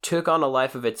 It took on a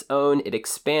life of its own. It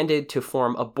expanded to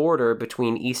form a border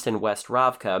between East and West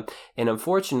Ravka, and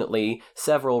unfortunately,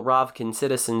 several Ravkan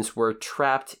citizens were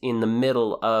trapped in the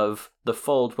middle of the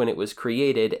fold when it was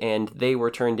created, and they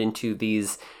were turned into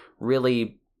these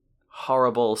really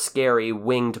horrible, scary,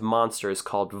 winged monsters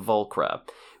called Volcra.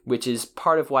 which is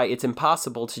part of why it's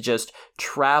impossible to just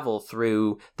travel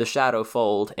through the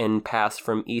Shadowfold and pass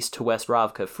from east to west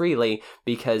Ravka freely,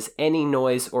 because any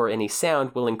noise or any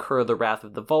sound will incur the wrath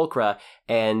of the Volcra,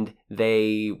 and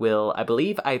they will, I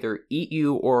believe, either eat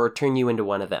you or turn you into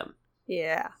one of them.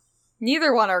 Yeah.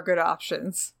 Neither one are good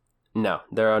options. No,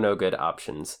 there are no good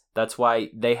options. That's why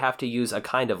they have to use a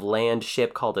kind of land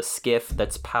ship called a skiff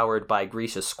that's powered by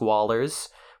Grisha Squallers.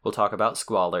 We'll talk about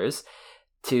Squallers.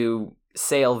 To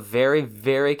sail very,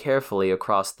 very carefully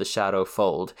across the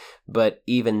Shadowfold. But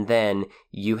even then,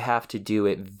 you have to do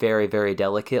it very, very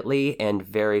delicately, and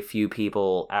very few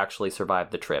people actually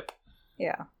survive the trip.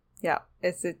 Yeah. Yeah.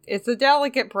 It's a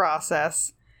delicate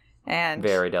process. And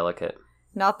very delicate.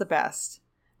 Not the best.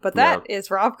 But that is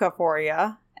Ravka for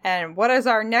you. And what is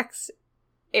our next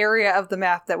area of the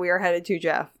map that we are headed to,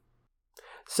 Jeff?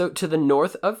 So to the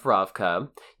north of Ravka,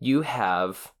 you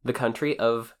have the country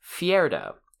of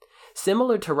Fjerda.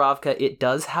 Similar to Ravka, it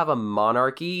does have a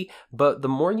monarchy, but the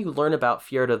more you learn about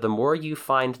Fjerda, the more you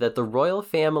find that the royal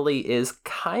family is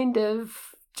kind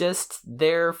of just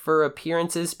there for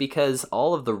appearances, because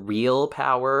all of the real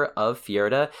power of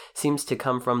Fjerda seems to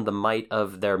come from the might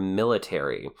of their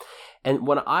military. And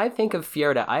when I think of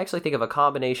Fjerda, I actually think of a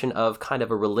combination of kind of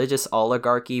a religious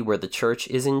oligarchy where the church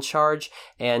is in charge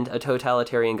and a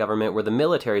totalitarian government where the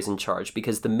military is in charge,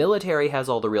 because the military has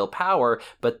all the real power,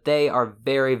 but they are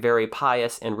very, very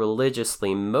pious and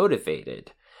religiously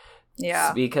motivated.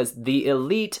 Yeah. Because the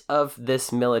elite of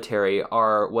this military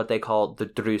are what they call the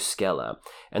Druskella.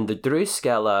 And the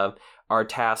Druskella are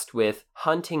tasked with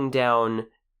hunting down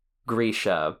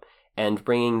Grisha and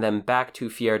bringing them back to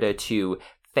Fjerda to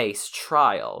face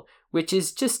trial, which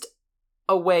is just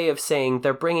a way of saying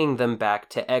they're bringing them back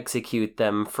to execute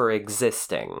them for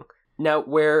existing. Now,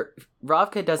 where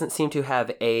Ravka doesn't seem to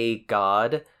have a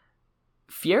god,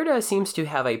 Fjerda seems to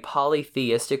have a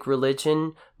polytheistic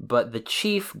religion, but the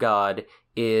chief god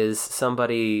is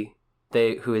somebody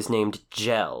who is named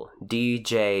Djel,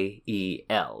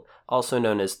 D-J-E-L, also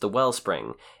known as the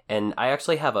Wellspring. And I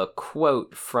actually have a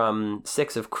quote from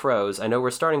Six of Crows. I know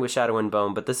we're starting with Shadow and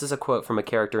Bone, but this is a quote from a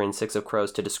character in Six of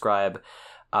Crows to describe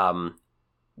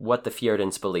what the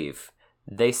Fjerdans believe.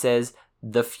 They says,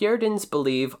 "The Fjerdans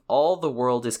believe all the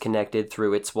world is connected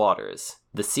through its waters.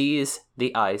 The seas,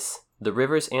 the ice, the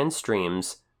rivers and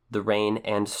streams, the rain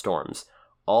and storms.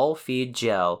 All feed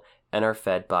Djel and are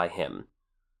fed by him."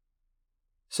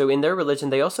 So in their religion,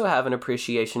 they also have an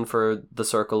appreciation for the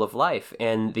circle of life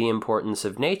and the importance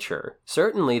of nature.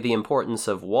 Certainly the importance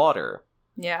of water.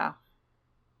 Yeah.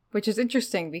 Which is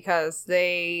interesting because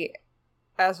they,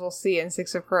 as we'll see in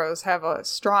Six of Crows, have a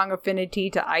strong affinity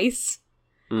to ice.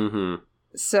 Mm-hmm.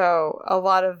 So a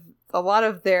lot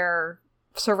of their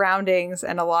surroundings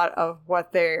and a lot of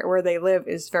where they live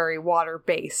is very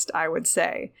water-based, I would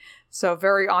say. So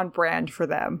very on brand for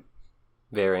them.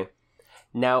 Very.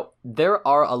 Now, there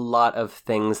are a lot of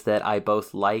things that I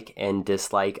both like and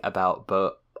dislike about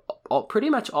pretty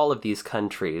much all of these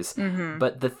countries,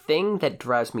 but the thing that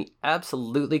drives me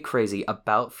absolutely crazy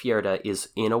about Fjerda is,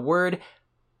 in a word,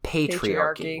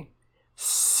 patriarchy.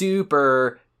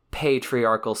 Super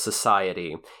patriarchal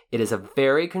society. It is a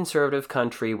very conservative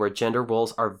country where gender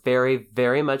roles are very,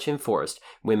 very much enforced.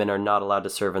 Women are not allowed to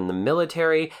serve in the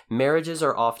military. Marriages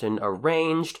are often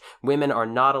arranged. Women are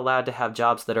not allowed to have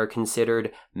jobs that are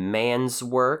considered man's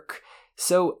work.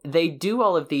 So they do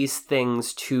all of these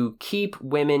things to keep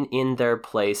women in their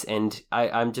place, and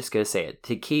I'm just going to say it,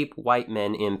 to keep white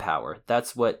men in power.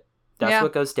 That's what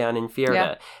goes down in Fjerda.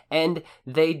 Yeah. And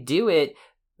they do it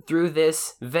through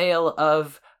this veil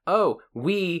of, oh,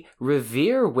 we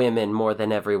revere women more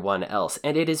than everyone else,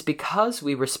 and it is because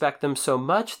we respect them so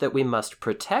much that we must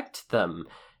protect them.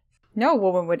 No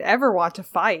woman would ever want to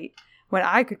fight when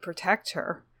I could protect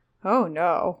her. Oh,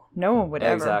 no. No one would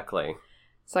ever. Exactly.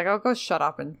 It's like, oh, go shut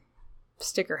up and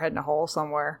stick your head in a hole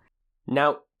somewhere.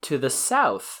 Now, to the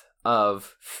south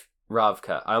of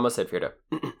Ravka, I almost said Fjerda.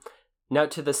 Now,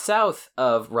 to the south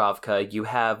of Ravka, you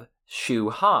have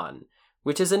Shu Han,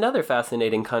 which is another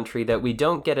fascinating country that we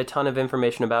don't get a ton of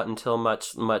information about until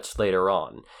much, much later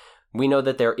on. We know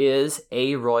that there is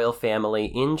a royal family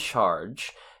in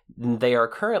charge. They are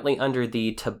currently under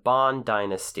the Taban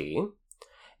dynasty.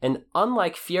 And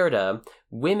unlike Fjerda,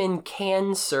 women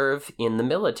can serve in the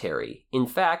military. In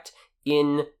fact,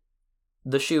 in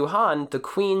the Shu Han, the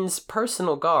queen's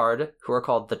personal guard, who are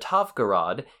called the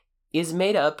Tavgarad, is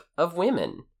made up of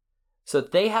women. So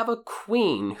they have a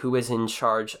queen who is in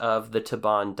charge of the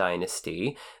Taban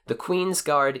dynasty. The queen's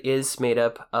guard is made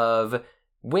up of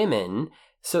women.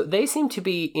 So they seem to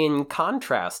be in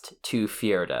contrast to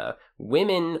Fjerda.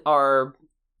 Women are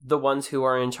the ones who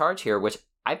are in charge here, which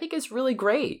I think is really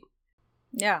great.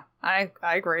 Yeah, I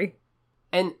agree.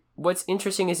 And what's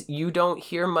interesting is you don't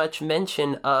hear much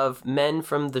mention of men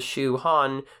from the Shu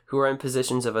Han who are in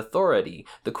positions of authority.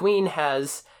 The queen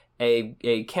has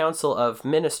a council of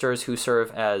ministers who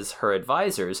serve as her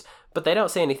advisors, but they don't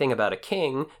say anything about a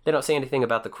king. They don't say anything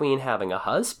about the queen having a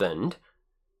husband.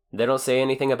 They don't say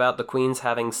anything about the queens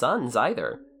having sons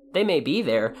either. They may be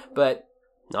there, but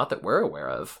not that we're aware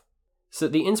of. So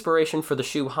the inspiration for the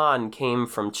Shu Han came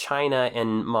from China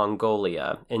and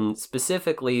Mongolia, and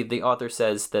specifically the author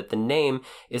says that the name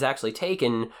is actually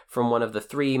taken from one of the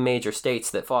three major states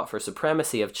that fought for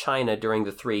supremacy of China during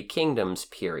the Three Kingdoms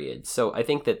period. So I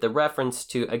think that the reference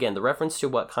to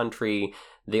what country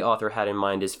the author had in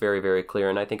mind is very, very clear,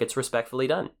 and I think it's respectfully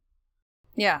done.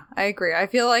 Yeah, I agree. I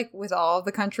feel like with all of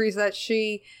the countries that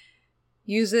she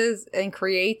uses and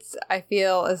creates, I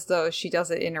feel as though she does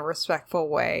it in a respectful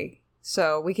way.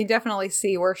 So we can definitely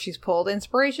see where she's pulled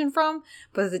inspiration from,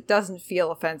 but it doesn't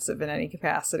feel offensive in any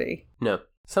capacity. No.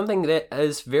 Something that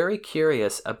is very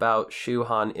curious about Shu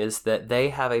Han is that they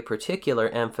have a particular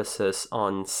emphasis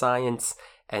on science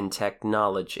and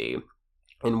technology.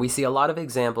 And we see a lot of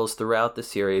examples throughout the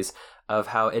series of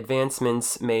how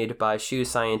advancements made by Shu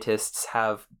scientists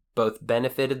have both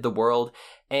benefited the world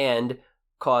and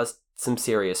caused some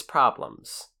serious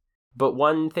problems. But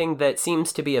one thing that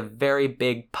seems to be a very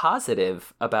big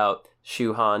positive about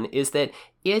Shu Han is that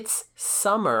it's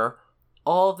summer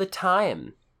all the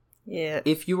time. Yeah.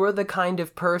 If you are the kind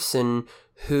of person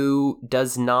who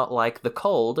does not like the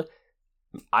cold,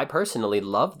 I personally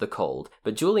love the cold,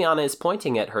 but Juliana is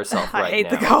pointing at herself right now. I hate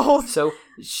the cold. So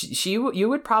you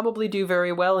would probably do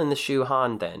very well in the Shu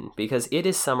Han then, because it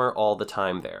is summer all the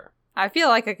time there. I feel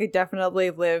like I could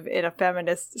definitely live in a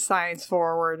feminist,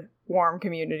 science-forward, warm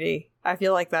community. I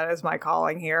feel like that is my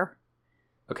calling here.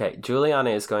 Okay, Juliana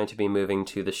is going to be moving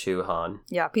to the Shu Han.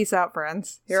 Yeah, peace out,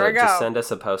 friends. Here so I go. Just send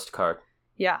us a postcard.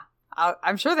 Yeah,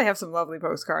 I'm sure they have some lovely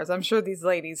postcards. I'm sure these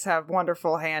ladies have a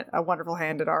wonderful hand at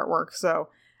artwork, so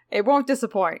it won't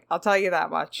disappoint. I'll tell you that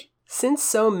much. Since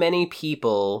so many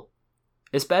people,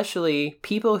 especially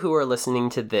people who are listening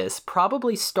to this,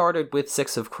 probably started with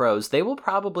Six of Crows, they will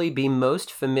probably be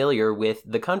most familiar with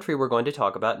the country we're going to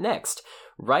talk about next.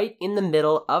 Right in the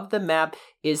middle of the map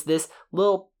is this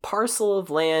little parcel of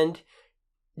land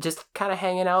just kind of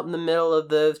hanging out in the middle of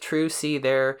the true sea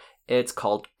there. It's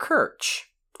called Kerch.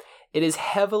 It is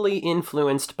heavily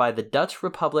influenced by the Dutch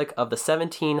Republic of the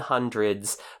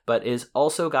 1700s, but is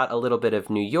also got a little bit of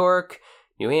New York,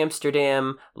 New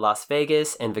Amsterdam, Las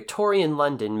Vegas, and Victorian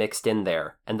London mixed in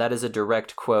there. And that is a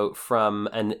direct quote from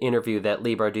an interview that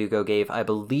Leigh Bardugo gave, I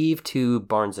believe, to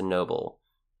Barnes & Noble.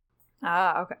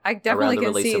 Ah, okay. I definitely around the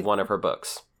can release see of one of her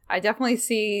books. I definitely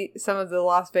see some of the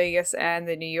Las Vegas and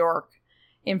the New York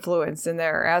influence in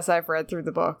there as I've read through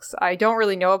the books. I don't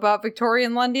really know about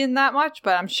Victorian London that much,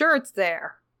 but I'm sure it's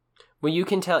there. Well, you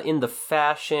can tell in the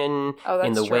fashion,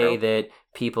 in the way that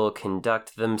people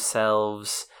conduct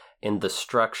themselves, in the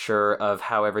structure of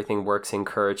how everything works in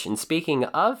Kerch. And speaking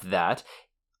of that,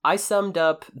 I summed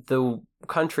up the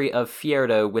country of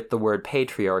Fjerda with the word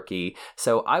patriarchy,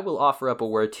 so I will offer up a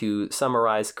word to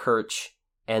summarize Kerch,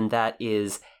 and that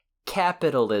is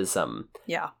capitalism.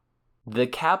 Yeah. The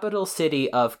capital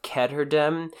city of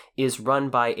Ketterdam is run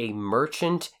by a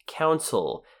merchant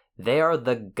council. They are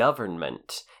the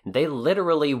government. They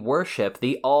literally worship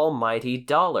the almighty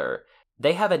dollar.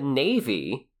 They have a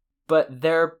navy, but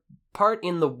their part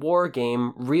in the war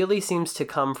game really seems to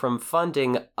come from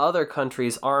funding other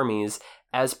countries' armies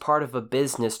as part of a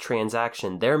business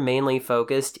transaction. They're mainly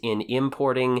focused in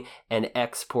importing and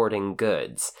exporting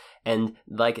goods. And,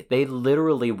 they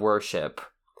literally worship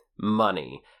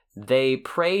money. They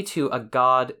pray to a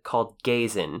god called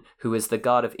Gazin, who is the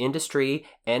god of industry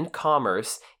and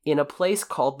commerce, in a place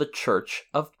called the Church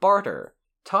of Barter.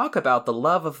 Talk about the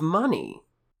love of money.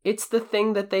 It's the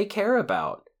thing that they care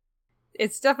about.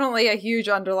 It's definitely a huge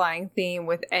underlying theme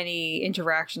with any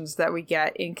interactions that we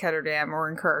get in Ketterdam or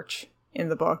in Kerch in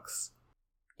the books.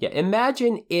 Yeah,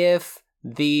 imagine if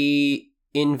the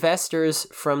investors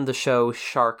from the show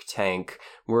Shark Tank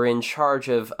were in charge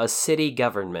of a city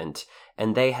government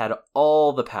and they had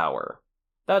all the power.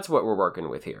 That's what we're working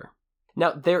with here.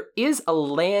 Now, there is a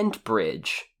land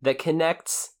bridge that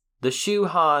connects the Shu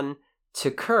Han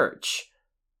to Kerch,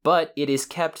 but it is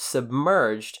kept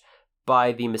submerged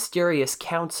by the mysterious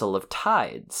Council of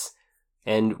Tides.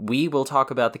 And we will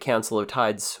talk about the Council of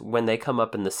Tides when they come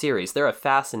up in the series. They're a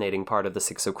fascinating part of the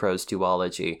Six of Crows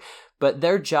duology. But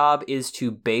their job is to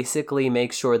basically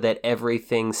make sure that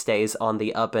everything stays on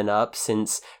the up and up,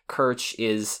 since Kerch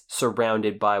is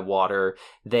surrounded by water.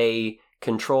 They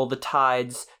control the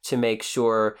tides to make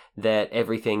sure that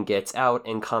everything gets out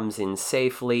and comes in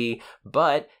safely,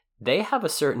 but they have a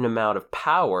certain amount of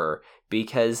power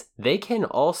because they can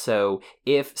also,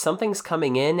 if something's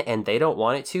coming in and they don't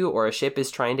want it to, or a ship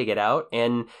is trying to get out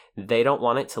and they don't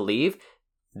want it to leave,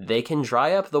 they can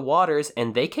dry up the waters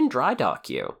and they can dry dock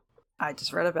you. I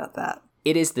just read about that.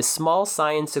 It is the small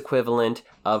science equivalent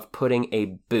of putting a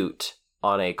boot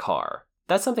on a car.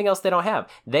 That's something else they don't have.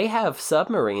 They have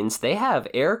submarines, they have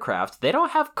aircraft, they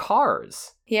don't have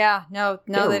cars. Yeah, no,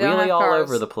 they don't have really all cars.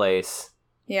 over the place.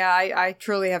 Yeah, I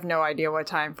truly have no idea what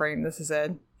time frame this is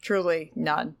in. Truly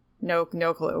none. No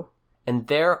clue. And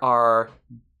there are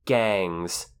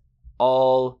gangs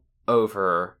all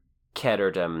over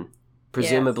Ketterdam.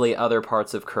 Presumably other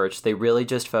parts of Kerch. They really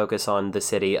just focus on the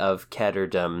city of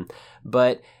Ketterdam.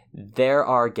 But there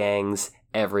are gangs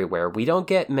everywhere. We don't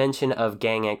get mention of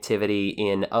gang activity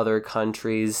in other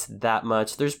countries that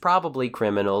much. There's probably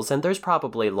criminals and there's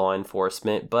probably law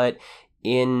enforcement, but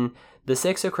in the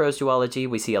Six of Crows duology,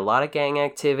 we see a lot of gang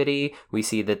activity. We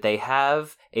see that they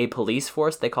have a police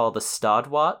force they call the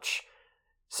Stodwatch.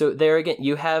 So there again,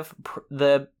 you have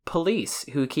the police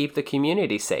who keep the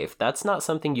community safe. That's not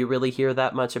something you really hear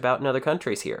that much about in other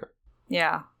countries here.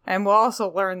 Yeah, and we'll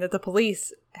also learn that the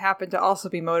police happen to also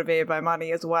be motivated by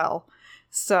money as well.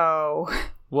 So...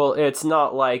 Well, it's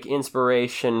not like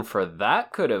inspiration for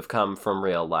that could have come from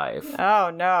real life.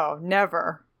 Oh, no,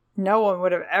 never. No one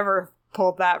would have ever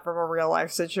pulled that from a real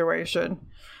life situation.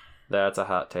 That's a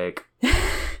hot take.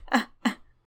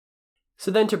 So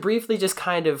then to briefly just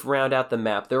kind of round out the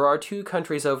map, there are two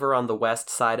countries over on the west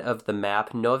side of the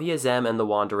map, Novia Zem and the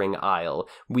Wandering Isle.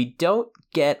 We don't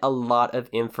get a lot of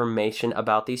information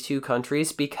about these two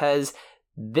countries because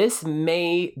this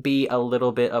may be a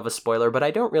little bit of a spoiler, but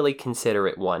I don't really consider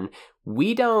it one.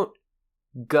 We don't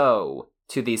go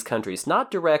to these countries, not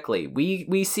directly.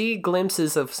 We see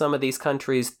glimpses of some of these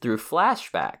countries through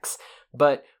flashbacks,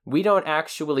 but we don't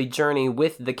actually journey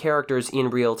with the characters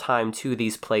in real time to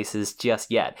these places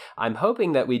just yet. I'm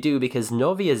hoping that we do because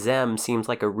Novia Zem seems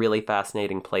like a really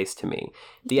fascinating place to me.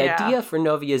 The idea for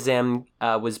Novia Zem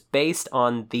was based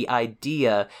on the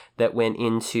idea that went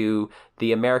into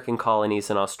the American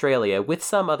colonies in Australia with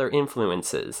some other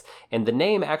influences. And the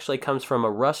name actually comes from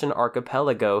a Russian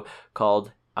archipelago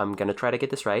called, I'm going to try to get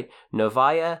this right,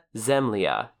 Novaya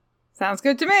Zemlya. Sounds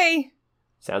good to me.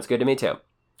 Sounds good to me too.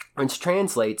 Which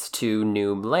translates to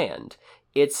new land.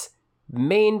 Its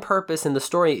main purpose in the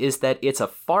story is that it's a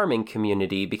farming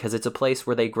community because it's a place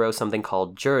where they grow something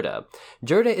called jurda.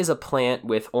 Jurda is a plant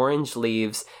with orange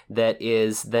leaves that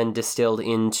is then distilled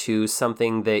into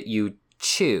something that you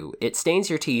chew. It stains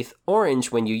your teeth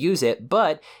orange when you use it,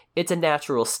 but it's a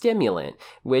natural stimulant,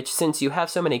 which since you have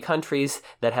so many countries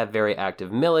that have very active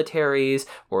militaries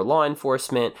or law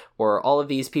enforcement or all of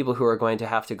these people who are going to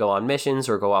have to go on missions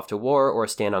or go off to war or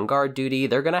stand on guard duty,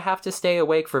 they're going to have to stay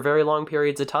awake for very long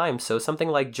periods of time. So something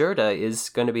like jurda is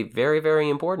going to be very, very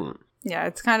important. Yeah,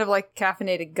 it's kind of like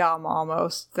caffeinated gum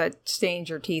almost that stains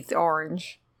your teeth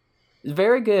orange.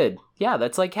 Very good. Yeah,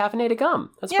 that's like caffeinated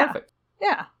gum. That's perfect.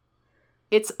 Yeah.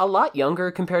 It's a lot younger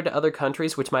compared to other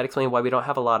countries, which might explain why we don't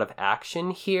have a lot of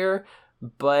action here,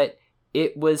 but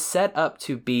it was set up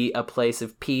to be a place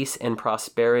of peace and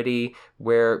prosperity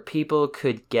where people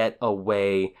could get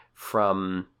away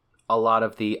from a lot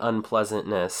of the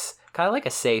unpleasantness, kind of like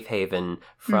a safe haven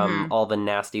from all the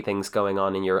nasty things going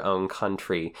on in your own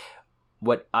country.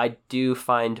 What I do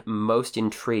find most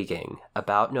intriguing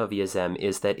about Novia Zem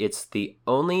is that it's the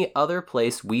only other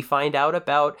place we find out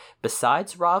about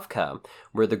besides Ravka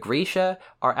where the Grisha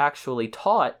are actually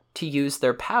taught to use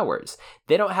their powers.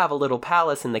 They don't have a little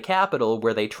palace in the capital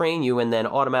where they train you and then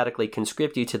automatically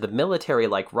conscript you to the military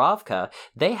like Ravka.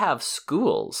 They have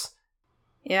schools.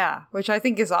 Yeah, which I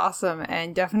think is awesome,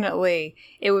 and definitely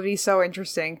it would be so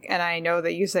interesting. And I know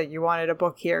that you said you wanted a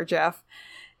book here, Jeff.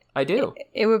 I do.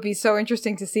 It would be so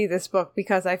interesting to see this book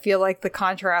because I feel like the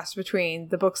contrast between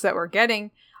the books that we're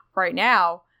getting right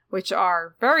now, which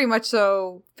are very much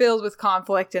so filled with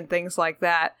conflict and things like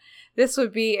that, this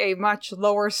would be a much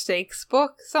lower stakes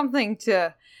book, something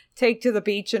to take to the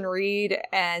beach and read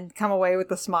and come away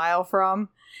with a smile from.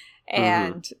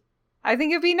 And I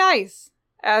think it'd be nice.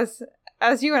 As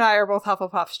you and I are both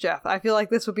Hufflepuffs, Jeff, I feel like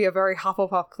this would be a very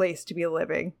Hufflepuff place to be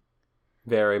living.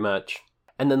 Very much.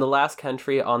 And then the last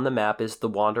country on the map is the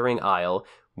Wandering Isle.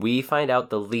 We find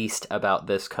out the least about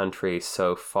this country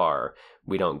so far.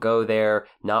 We don't go there.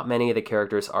 Not many of the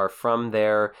characters are from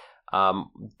there.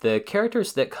 The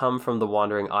characters that come from the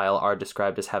Wandering Isle are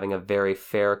described as having a very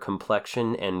fair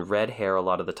complexion and red hair a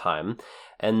lot of the time.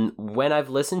 And when I've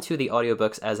listened to the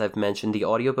audiobooks, as I've mentioned, the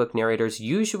audiobook narrators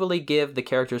usually give the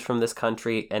characters from this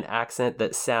country an accent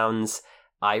that sounds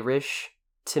Irish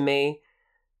to me.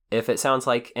 If it sounds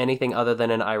like anything other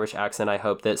than an Irish accent, I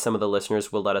hope that some of the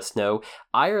listeners will let us know.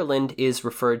 Ireland is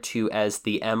referred to as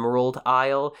the Emerald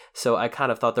Isle, so I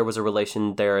kind of thought there was a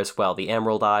relation there as well. The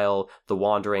Emerald Isle, the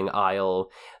Wandering Isle.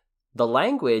 The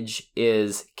language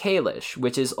is Kaelish,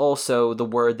 which is also the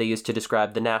word they use to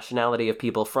describe the nationality of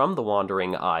people from the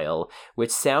Wandering Isle,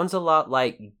 which sounds a lot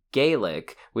like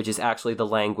Gaelic, which is actually the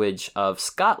language of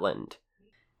Scotland.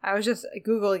 I was just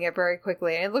Googling it very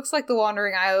quickly, and it looks like the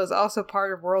Wandering Isle is also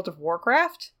part of World of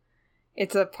Warcraft.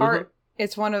 It's a part,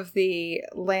 It's one of the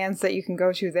lands that you can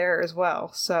go to there as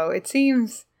well. So it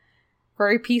seems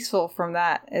very peaceful from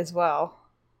that as well.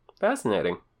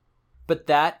 Fascinating. But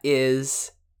that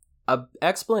is an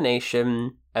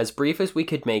explanation, as brief as we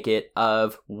could make it,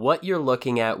 of what you're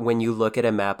looking at when you look at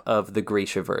a map of the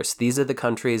Grishaverse. These are the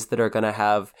countries that are going to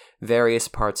have various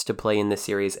parts to play in the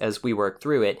series as we work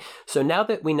through it. So now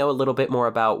that we know a little bit more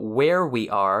about where we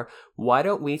are, why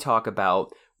don't we talk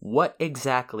about what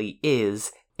exactly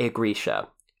is a Grisha?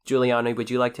 Juliana, would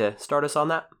you like to start us on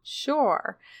that?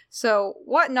 Sure. So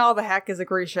what in all the heck is a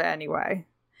Grisha anyway?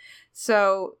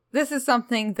 So this is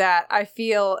something that I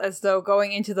feel as though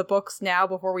going into the books now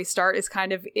before we start is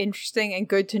kind of interesting and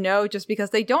good to know, just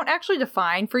because they don't actually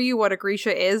define for you what a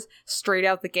Grisha is straight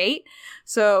out the gate.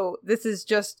 So this is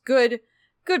just good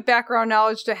background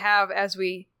knowledge to have as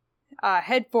we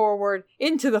head forward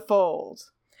into the fold.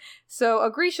 So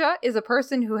a Grisha is a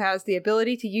person who has the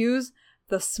ability to use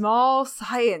the small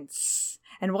science.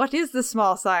 And what is the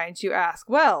small science, you ask?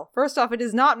 Well, first off, it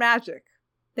is not magic.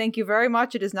 Thank you very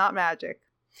much. It is not magic.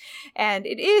 And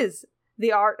it is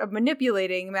the art of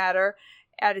manipulating matter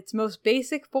at its most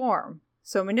basic form.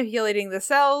 So manipulating the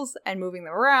cells and moving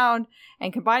them around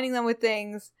and combining them with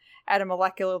things at a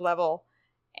molecular level.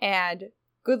 And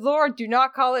good Lord, do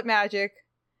not call it magic.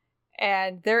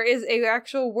 And there is an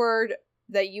actual word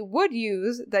that you would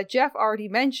use that Jeff already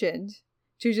mentioned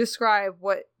to describe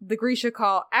what the Grisha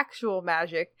call actual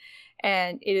magic.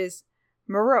 And it is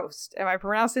Merost. Am I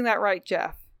pronouncing that right,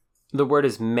 Jeff? The word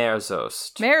is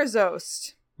Merzost.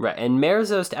 Merzost. Right, and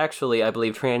Merzost actually, I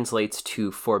believe, translates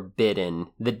to forbidden.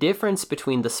 The difference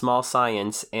between the small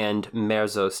science and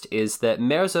Merzost is that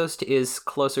Merzost is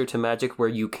closer to magic, where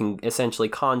you can essentially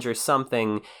conjure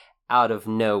something out of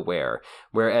nowhere,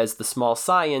 whereas the small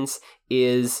science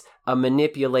is a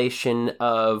manipulation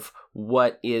of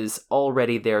what is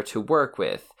already there to work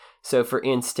with. So, for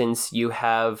instance, you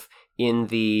have in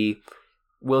the...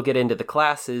 We'll get into the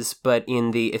classes, but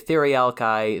in the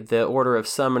Etherealchi, the Order of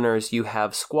Summoners, you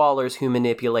have Squallers who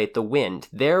manipulate the wind.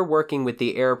 They're working with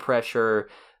the air pressure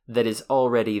that is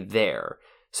already there.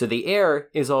 So the air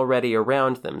is already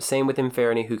around them. Same with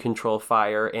Inferni, who control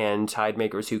fire, and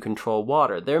Tidemakers who control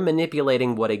water. They're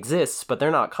manipulating what exists, but they're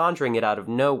not conjuring it out of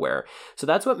nowhere. So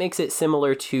that's what makes it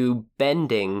similar to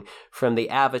bending from the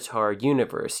Avatar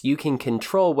universe. You can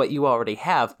control what you already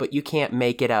have, but you can't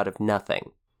make it out of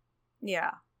nothing.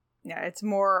 Yeah, it's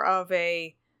more of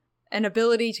an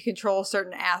ability to control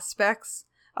certain aspects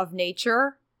of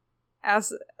nature,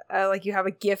 as like you have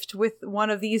a gift with one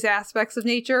of these aspects of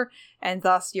nature, and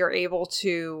thus you're able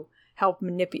to help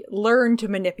learn to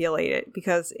manipulate it,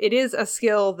 because it is a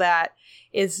skill that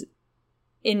is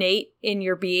innate in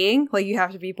your being. Like, you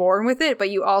have to be born with it, but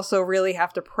you also really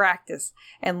have to practice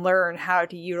and learn how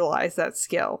to utilize that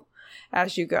skill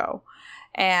as you go.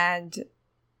 And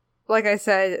like I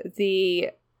said,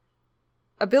 the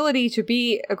ability to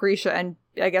be a Grisha, and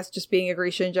I guess just being a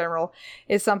Grisha in general,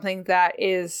 is something that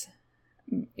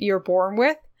you're born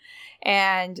with.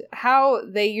 And how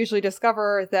they usually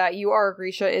discover that you are a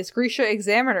Grisha is Grisha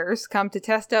examiners come to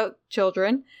test out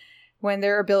children when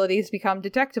their abilities become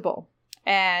detectable.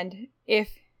 And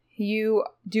if you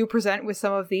do present with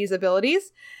some of these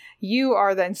abilities, you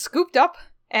are then scooped up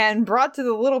and brought to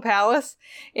the little palace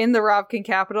in the Ravkan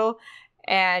capital,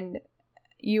 and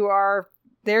you are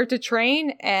there to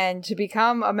train and to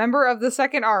become a member of the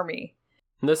Second Army.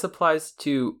 This applies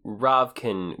to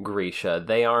Ravkan Grisha.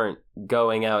 They aren't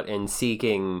going out and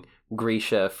seeking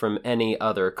Grisha from any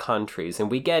other countries. And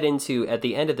we get into, at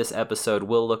the end of this episode,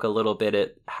 we'll look a little bit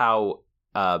at how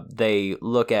they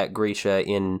look at Grisha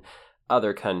in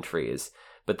other countries.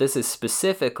 But this is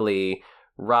specifically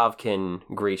Ravkan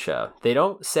Grisha. They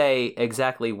don't say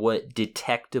exactly what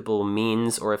detectable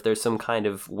means, or if there's some kind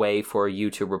of way for you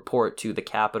to report to the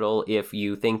capital if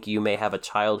you think you may have a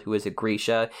child who is a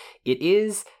Grisha. It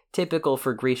is typical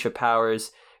for Grisha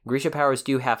powers, Grisha powers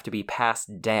do have to be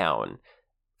passed down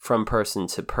from person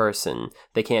to person.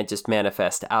 They can't just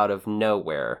manifest out of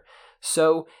nowhere.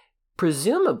 So,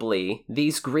 presumably,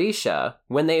 these Grisha,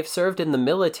 when they've served in the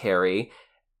military,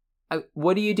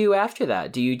 what do you do after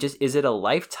that? Is it a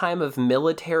lifetime of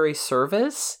military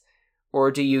service? Or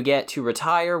do you get to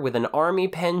retire with an army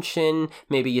pension?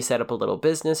 Maybe you set up a little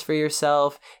business for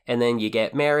yourself, and then you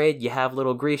get married, you have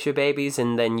little Grisha babies,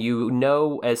 and then you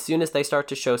know as soon as they start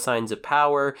to show signs of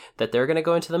power that they're going to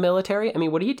go into the military? I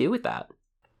mean, what do you do with that?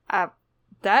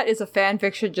 That is a fan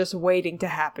fiction just waiting to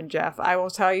happen, Jeff. I will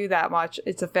tell you that much.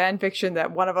 It's a fan fiction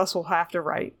that one of us will have to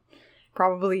write.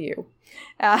 Probably you.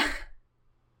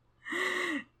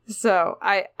 So,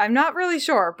 I'm not really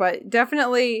sure, but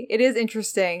definitely it is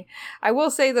interesting. I will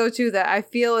say, though, too, that I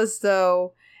feel as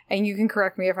though, and you can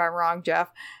correct me if I'm wrong,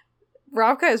 Jeff,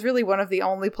 Ravka is really one of the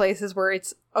only places where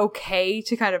it's okay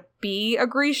to kind of be a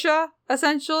Grisha,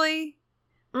 essentially.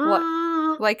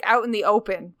 Like out in the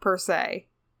open, per se.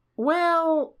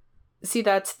 Well, see,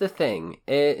 that's the thing.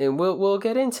 And we'll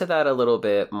get into that a little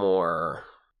bit more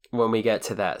when we get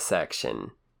to that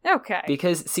section. Okay.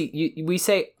 Because, see, we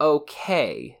say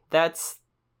okay. That's...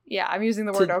 Yeah, I'm using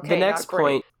the word okay, the next not great.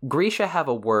 point, Grisha have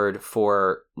a word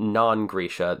for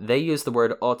non-Grisha. They use the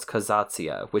word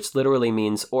otskazatsia, which literally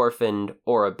means orphaned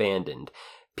or abandoned.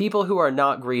 People who are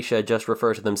not Grisha just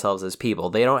refer to themselves as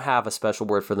people. They don't have a special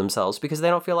word for themselves because they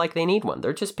don't feel like they need one.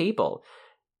 They're just people.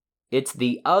 It's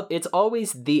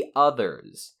always the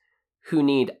others who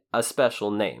need a special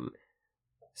name.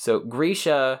 So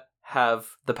Grisha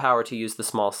have the power to use the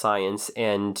small science,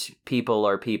 and people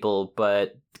are people,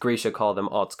 but Grisha call them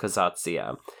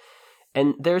otskazatsia.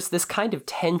 And there's this kind of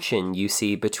tension you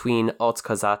see between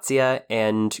otskazatsia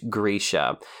and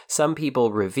Grisha. Some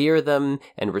people revere them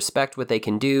and respect what they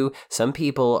can do. Some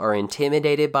people are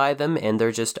intimidated by them, and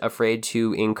they're just afraid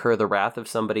to incur the wrath of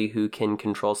somebody who can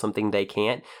control something they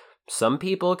can't. Some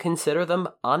people consider them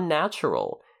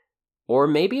unnatural. Or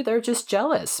maybe they're just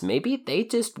jealous. Maybe they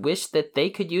just wish that they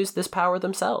could use this power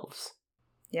themselves.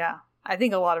 Yeah, I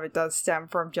think a lot of it does stem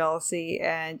from jealousy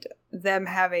and them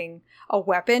having a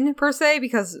weapon, per se,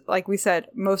 because, like we said,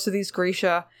 most of these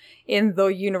Grisha in the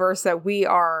universe that we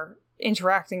are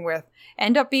interacting with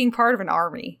end up being part of an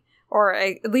army, or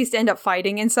at least end up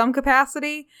fighting in some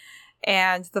capacity.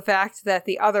 And the fact that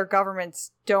the other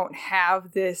governments don't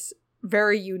have this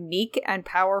very unique and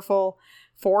powerful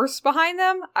force behind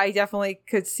them, I definitely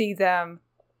could see them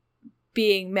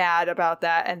being mad about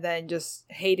that and then just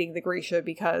hating the Grisha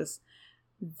because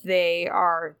they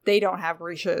don't have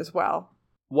Grisha as well.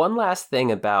 One last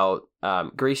thing about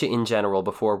Grisha in general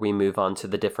before we move on to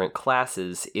the different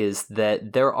classes is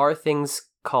that there are things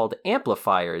called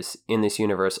amplifiers in this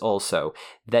universe also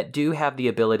that do have the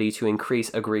ability to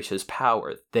increase a Grisha's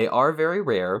power. They are very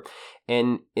rare,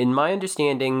 and in my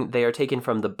understanding, they are taken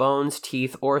from the bones,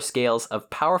 teeth, or scales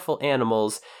of powerful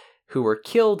animals who were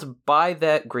killed by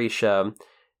that Grisha,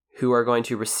 who are going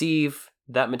to receive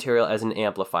that material as an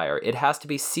amplifier. It has to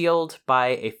be sealed by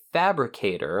a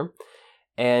fabricator,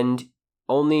 and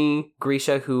only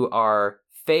Grisha who are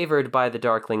favored by the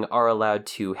Darkling are allowed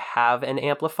to have an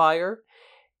amplifier,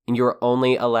 and you're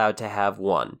only allowed to have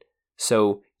one.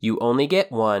 So you only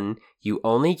get one, you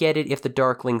only get it if the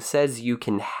Darkling says you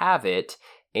can have it,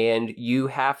 and you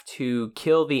have to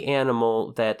kill the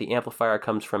animal that the amplifier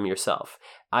comes from yourself.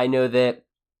 I know that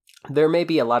there may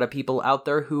be a lot of people out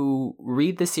there who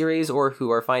read the series or who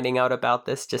are finding out about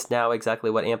this just now, exactly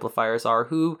what amplifiers are,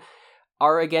 who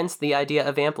are against the idea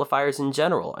of amplifiers in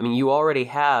general. I mean, you already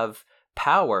have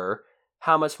power.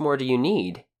 How much more do you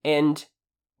need? And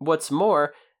what's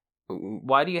more,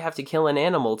 why do you have to kill an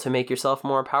animal to make yourself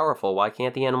more powerful? Why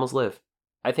can't the animals live?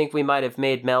 I think we might have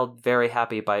made Mel very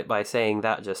happy by saying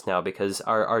that just now, because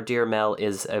our dear Mel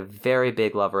is a very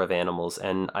big lover of animals,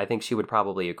 and I think she would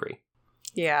probably agree.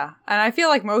 Yeah, and I feel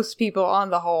like most people on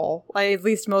the whole, like at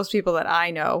least most people that I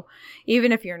know,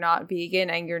 even if you're not vegan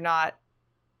and you're not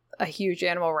a huge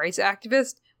animal rights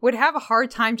activist, would have a hard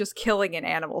time just killing an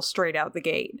animal straight out the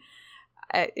gate.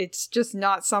 It's just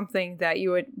not something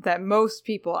that most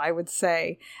people, I would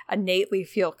say, innately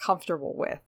feel comfortable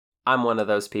with. I'm one of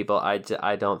those people. I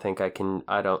don't think I can.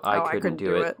 I couldn't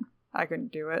do it. I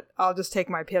couldn't do it. I'll just take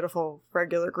my pitiful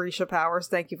regular Grisha powers.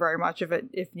 Thank you very much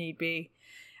if need be.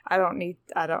 I don't need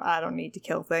to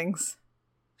kill things.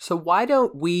 So why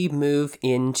don't we move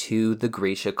into the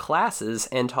Grisha classes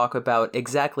and talk about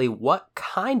exactly what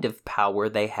kind of power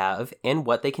they have and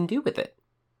what they can do with it?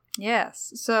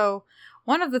 Yes. So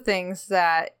one of the things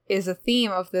that is a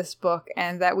theme of this book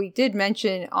and that we did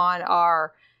mention on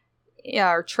our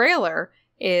trailer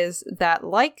is that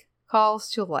like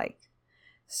calls to like.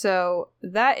 So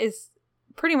that is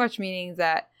pretty much meaning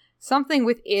that something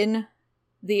within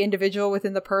the individual,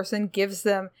 within the person, gives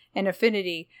them an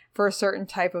affinity for a certain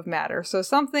type of matter. So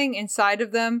something inside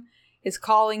of them is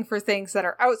calling for things that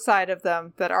are outside of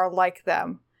them that are like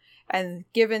them. And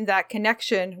given that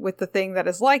connection with the thing that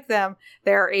is like them,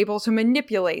 they are able to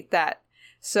manipulate that.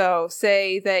 So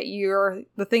say that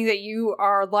the thing that you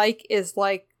are like is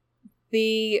like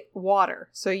the water.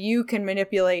 So you can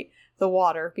manipulate the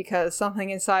water because something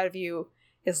inside of you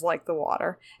is like the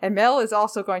water. And Mel is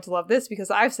also going to love this because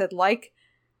I've said like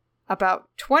about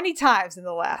 20 times in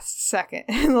the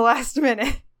last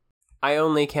minute. I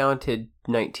only counted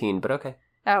 19, but okay.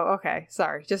 Oh, okay.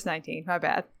 Sorry, just 19. My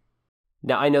bad.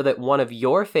 Now, I know that one of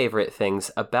your favorite things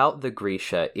about the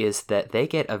Grisha is that they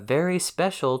get a very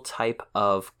special type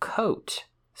of coat.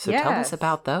 So tell us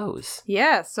about those.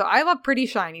 Yeah, so I love pretty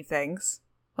shiny things.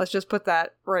 Let's just put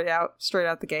that straight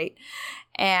out the gate.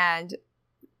 And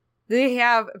they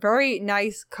have very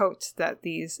nice coats that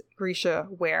these Grisha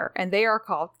wear, and they are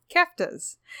called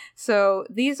keftas. So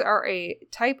these are a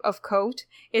type of coat.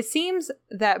 It seems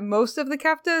that most of the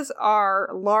keftas are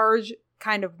large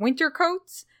kind of winter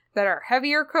coats that are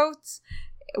heavier coats.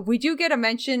 We do get a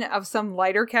mention of some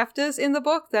lighter keftas in the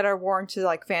book that are worn to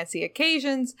like fancy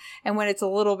occasions and when it's a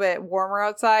little bit warmer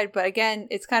outside. But again,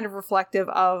 it's kind of reflective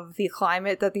of the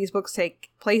climate that these books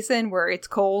take place in, where it's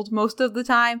cold most of the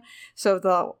time. So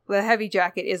the heavy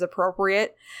jacket is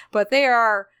appropriate. But they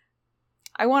are,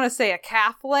 I want to say, a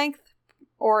calf length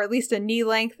or at least a knee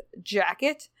length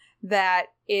jacket that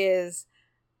is...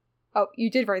 Oh,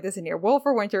 you did write this in here. Wool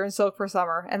for winter and silk for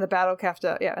summer. And the battle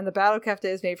kefta. Yeah, and the battle kefta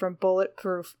is made from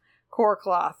bulletproof core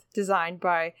cloth designed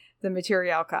by the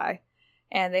Materialkai.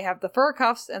 And they have the fur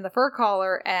cuffs and the fur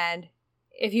collar. And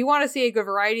if you want to see a good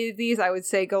variety of these, I would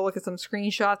say go look at some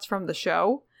screenshots from the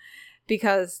show.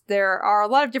 Because there are a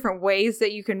lot of different ways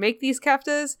that you can make these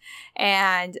keftas.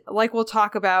 And like we'll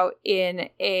talk about in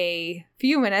a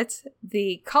few minutes,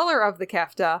 the color of the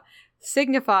kefta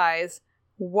signifies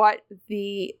what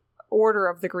the order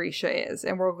of the Grisha is,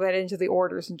 and we'll get into the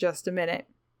orders in just a minute.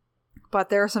 But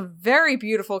there are some very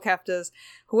beautiful keftas.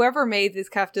 Whoever made these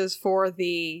keftas for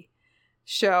the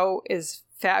show is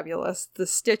fabulous. The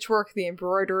stitchwork, the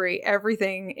embroidery,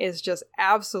 everything is just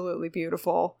absolutely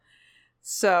beautiful.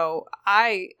 So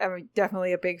I am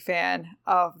definitely a big fan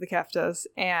of the keftas,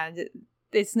 and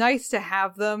it's nice to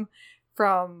have them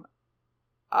from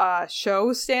a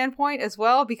show standpoint as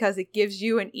well, because it gives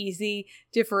you an easy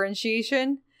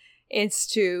differentiation as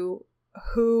to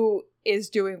who is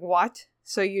doing what.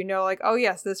 So you know, like, oh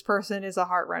yes, this person is a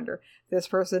Heartrender, this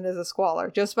person is a Squaller,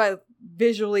 just by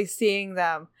visually seeing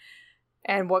them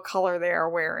and what color they are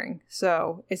wearing.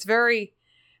 So it's very,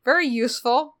 very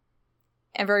useful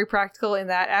and very practical in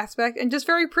that aspect, and just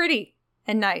very pretty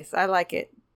and nice. I like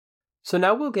it. So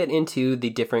now we'll get into the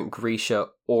different Grisha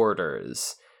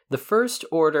orders. The first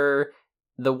order,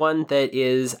 the one that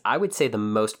is, I would say, the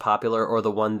most popular, or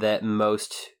the one that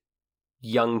most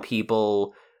young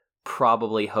people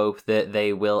probably hope that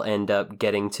they will end up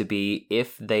getting to be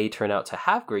if they turn out to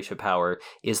have Grisha power,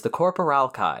 is the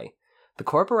Corporalkai. The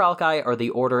Corporalkai are the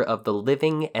order of the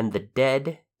living and the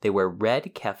dead. They wear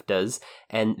red keftas,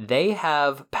 and they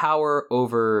have power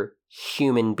over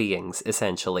human beings,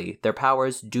 essentially. Their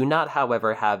powers do not,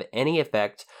 however, have any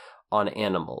effect on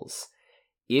animals.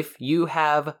 If you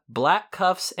have black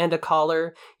cuffs and a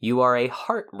collar, you are a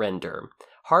Heartrender.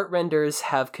 Heartrenders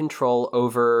have control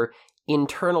over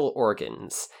internal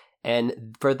organs,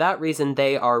 and for that reason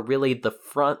they are really the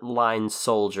frontline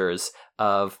soldiers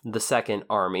of the Second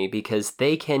Army, because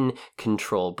they can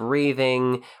control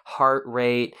breathing, heart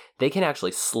rate. They can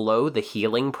actually slow the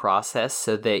healing process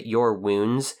so that your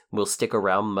wounds will stick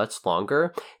around much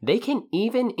longer. They can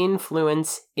even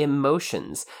influence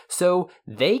emotions, so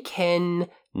they can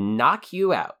knock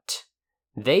you out.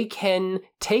 They can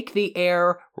take the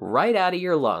air right out of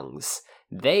your lungs.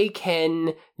 They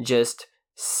can just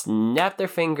snap their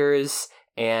fingers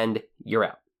and you're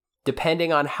out,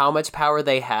 depending on how much power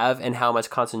they have and how much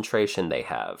concentration they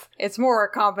have. It's more a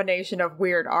combination of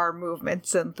weird arm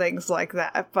movements and things like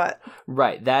that, but...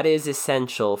 Right, that is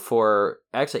essential for...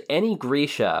 Actually, any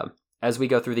Grisha, as we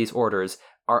go through these orders,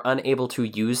 are unable to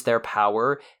use their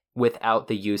power without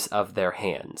the use of their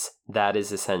hands. That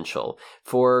is essential.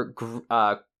 For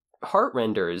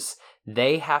Heartrenders,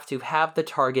 they have to have the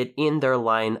target in their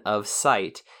line of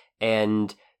sight,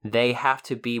 and they have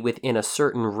to be within a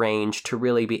certain range to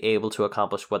really be able to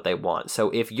accomplish what they want. So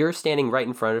if you're standing right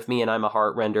in front of me and I'm a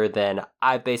Heartrender, then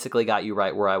I've basically got you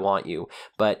right where I want you.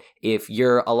 But if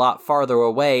you're a lot farther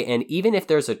away, and even if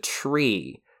there's a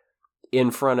tree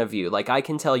in front of you. Like, I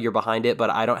can tell you're behind it, but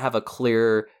I don't have a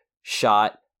clear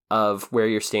shot of where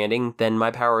you're standing, then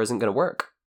my power isn't going to work.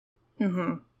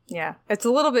 Mm-hmm. Yeah. It's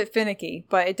a little bit finicky,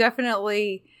 but it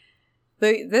definitely...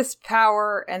 This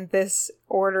power and this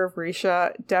Order of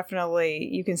Grisha, definitely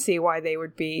you can see why they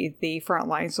would be the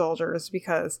frontline soldiers,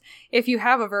 because if you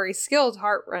have a very skilled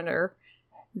Heartrender,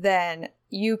 then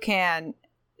you can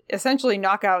essentially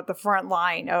knock out the front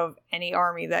line of any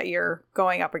army that you're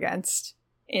going up against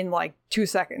in like 2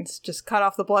 seconds. Just cut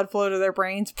off the blood flow to their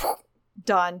brains.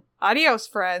 Done. Adios,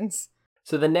 friends.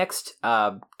 So the next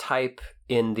type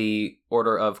in the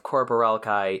Order of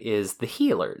Corporalkai is the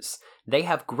healers. They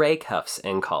have gray cuffs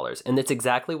and collars, and that's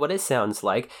exactly what it sounds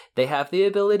like. They have the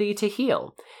ability to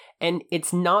heal. And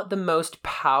it's not the most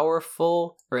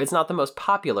powerful, or it's not the most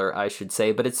popular, I should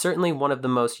say, but it's certainly one of the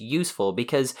most useful,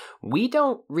 because we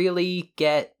don't really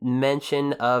get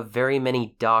mention of very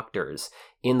many doctors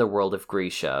in the world of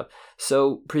Grisha.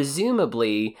 So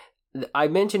presumably, I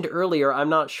mentioned earlier, I'm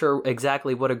not sure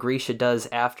exactly what a Grisha does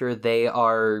after they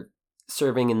are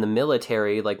serving in the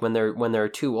military, like when they're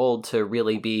too old to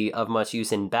really be of much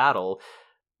use in battle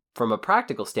from a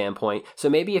practical standpoint. So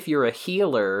maybe if you're a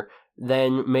healer,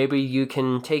 then maybe you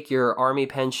can take your army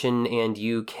pension and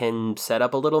you can set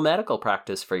up a little medical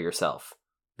practice for yourself.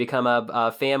 Become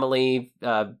a family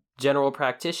general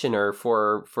practitioner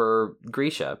for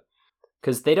Grisha.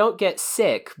 Because they don't get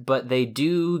sick, but they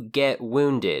do get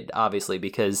wounded, obviously,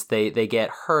 because they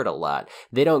get hurt a lot.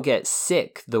 They don't get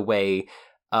sick the way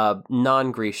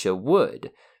non-Grisha would.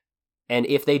 And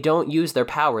if they don't use their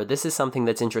power, this is something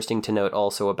that's interesting to note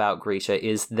also about Grisha,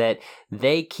 is that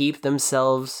they keep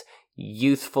themselves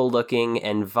youthful looking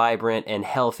and vibrant and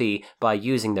healthy by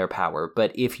using their power.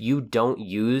 But if you don't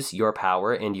use your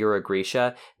power and you're a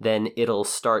Grisha, then it'll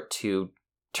start to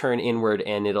turn inward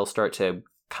and it'll start to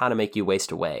kind of make you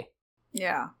waste away.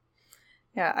 Yeah.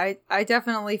 Yeah, I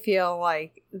definitely feel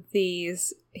like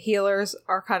these healers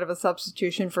are kind of a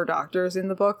substitution for doctors in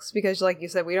the books, because like you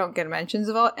said, we don't get mentions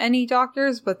about any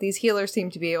doctors, but these healers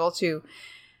seem to be able to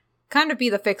kind of be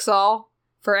the fix-all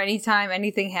for any time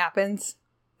anything happens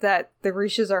that the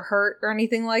Grishas are hurt or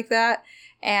anything like that.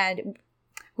 And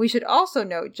we should also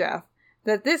note, Jeff,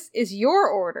 that this is your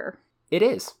order. It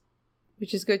is.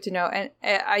 Which is good to know. And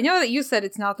I know that you said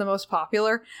it's not the most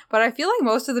popular, but I feel like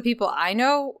most of the people I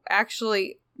know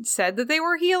actually said that they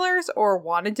were healers or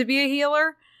wanted to be a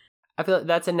healer. I feel like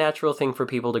that's a natural thing for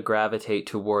people to gravitate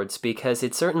towards, because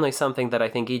it's certainly something that I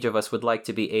think each of us would like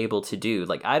to be able to do.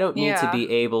 Like, I don't need to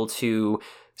be able to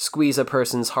squeeze a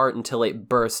person's heart until it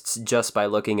bursts just by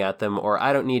looking at them, or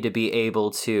I don't need to be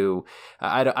able to,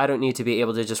 I don't need to be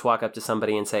able to just walk up to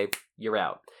somebody and say, you're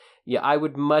out. Yeah, I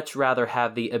would much rather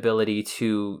have the ability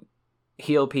to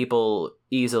heal people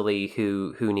easily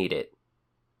who need it.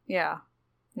 Yeah.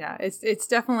 Yeah, it's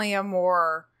definitely a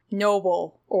more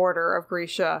noble order of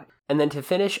Grisha. And then to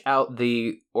finish out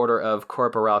the Order of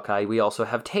Corporalkai, we also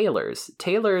have tailors.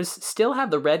 Tailors still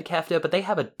have the red kefta, but they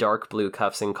have a dark blue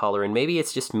cuffs and collar, and maybe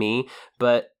it's just me,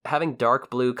 but having dark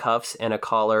blue cuffs and a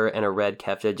collar and a red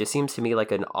kefta just seems to me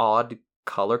like an odd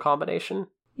color combination.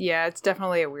 Yeah, it's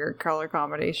definitely a weird color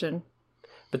combination.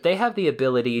 But they have the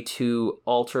ability to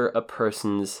alter a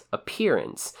person's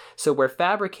appearance. So where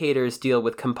fabricators deal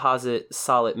with composite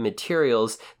solid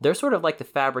materials, they're sort of like the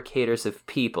fabricators of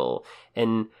people.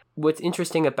 And what's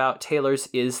interesting about tailors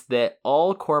is that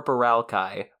all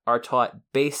Corporalkai are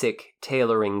taught basic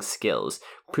tailoring skills,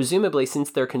 presumably since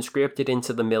they're conscripted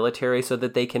into the military so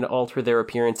that they can alter their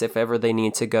appearance if ever they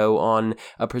need to go on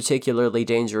a particularly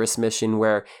dangerous mission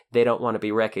where they don't want to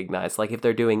be recognized. Like if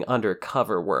they're doing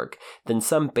undercover work, then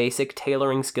some basic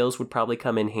tailoring skills would probably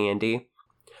come in handy.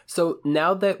 So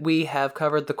now that we have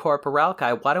covered the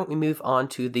Corporalkai, why don't we move on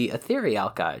to the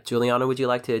Etherealkai? Juliana, would you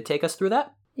like to take us through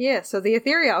that? Yeah, so the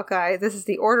Etherealkai, this is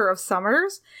the Order of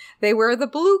Summoners. They wear the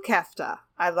blue kefta.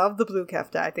 I love the blue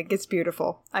kefta. I think it's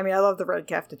beautiful. I mean, I love the red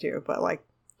kefta too, but like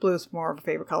blue's more of a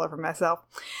favorite color for myself.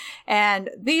 And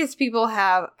these people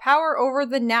have power over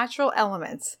the natural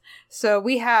elements. So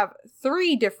we have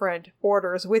 3 different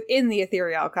orders within the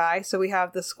Etherealkai. So we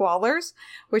have the Squallers,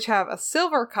 which have a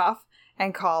silver cuff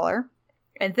and collar,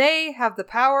 and they have the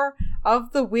power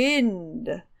of the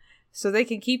wind. So they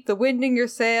can keep the wind in your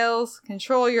sails,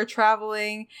 control your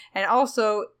traveling, and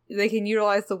also they can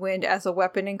utilize the wind as a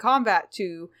weapon in combat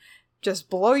to just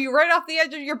blow you right off the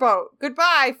edge of your boat.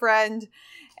 Goodbye, friend.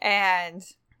 And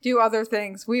do other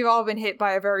things. We've all been hit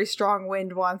by a very strong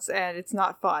wind once, and it's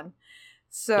not fun.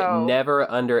 So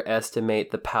never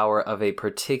underestimate the power of a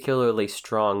particularly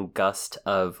strong gust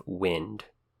of wind.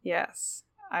 Yes,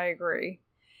 I agree.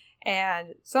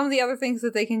 And some of the other things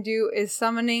that they can do is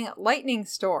summoning lightning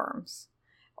storms,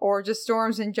 or just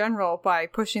storms in general by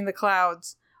pushing the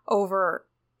clouds over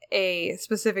a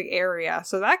specific area.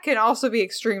 So that can also be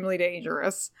extremely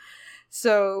dangerous.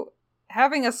 So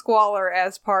having a Squaller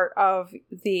as part of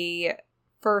the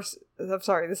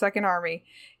second army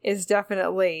is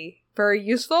definitely very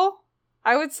useful,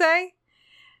 I would say.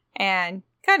 And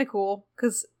kind of cool,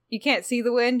 because you can't see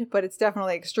the wind, but it's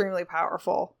definitely extremely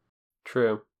powerful.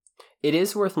 True. It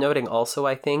is worth noting also,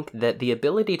 I think, that the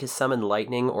ability to summon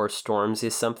lightning or storms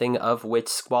is something of which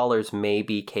Squallers may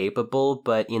be capable,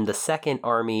 but in the second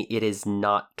army it is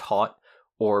not taught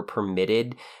or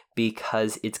permitted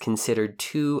because it's considered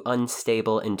too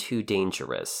unstable and too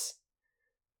dangerous.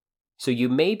 So you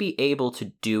may be able to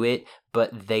do it,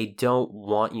 but they don't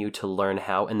want you to learn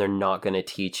how, and they're not going to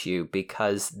teach you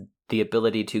because the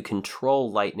ability to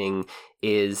control lightning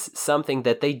is something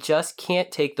that they just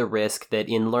can't take the risk that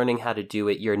in learning how to do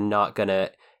it, you're not going to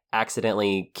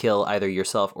accidentally kill either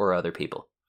yourself or other people.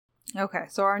 Okay,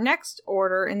 so our next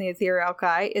order in the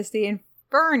Etherealki is the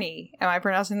Inferni. Am I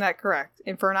pronouncing that correct?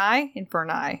 Inferni?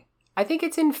 Inferni. I think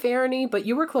it's Inferni, but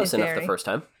you were close enough the first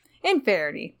time.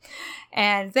 Inferni.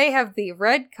 And they have the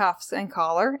red cuffs and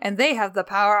collar, and they have the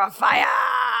power of fire!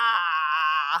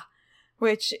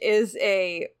 Which is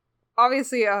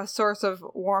obviously a source of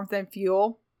warmth and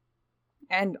fuel,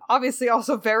 and obviously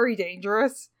also very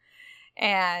dangerous.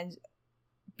 And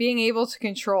being able to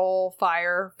control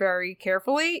fire very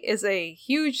carefully is a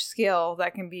huge skill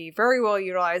that can be very well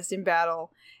utilized in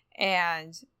battle,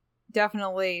 and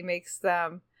definitely makes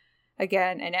them,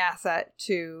 again, an asset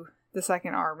to the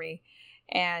second army.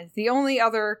 And the only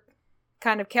other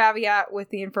kind of caveat with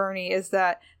the Inferni is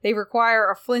that they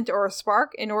require a flint or a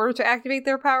spark in order to activate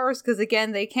their powers, because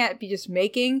again, they can't be just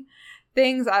making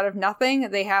things out of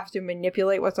nothing. They have to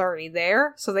manipulate what's already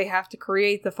there, so they have to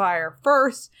create the fire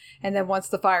first, and then once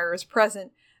the fire is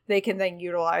present, they can then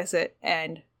utilize it,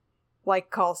 and like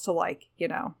calls to like, you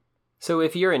know. So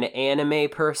if you're an anime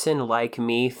person like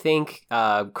me, think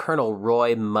Colonel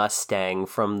Roy Mustang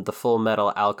from the Full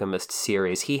Metal Alchemist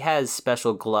series. He has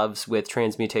special gloves with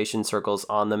transmutation circles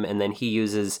on them, and then he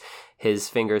uses his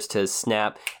fingers to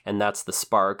snap, and that's the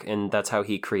spark, and that's how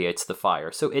he creates the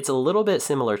fire. So it's a little bit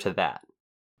similar to that.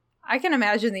 I can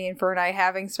imagine the Inferni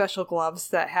having special gloves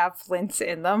that have flints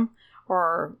in them,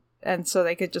 and so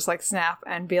they could just like snap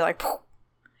and be like, poof,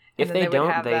 if they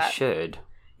don't, they should.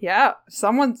 Yeah,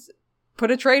 someone's put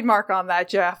a trademark on that,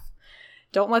 Jeff.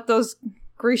 Don't let those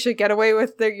Grisha get away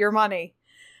with your money.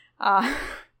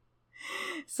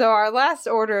 So our last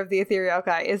order of the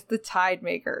Etherealki is the Tide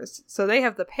Makers. So they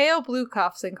have the pale blue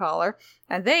cuffs and collar,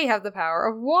 and they have the power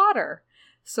of water.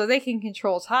 So they can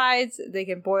control tides, they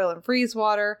can boil and freeze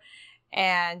water,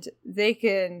 and they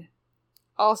can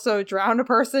also drown a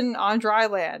person on dry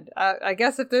land. I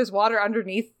guess if there's water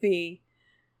underneath the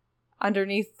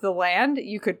land,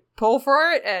 you could pull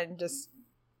for it and just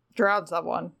drown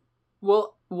someone.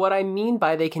 Well, what I mean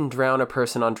by they can drown a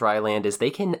person on dry land is they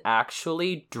can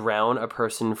actually drown a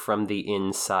person from the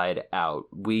inside out.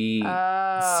 We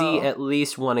see at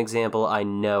least one example I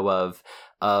know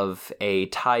of a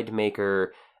Tide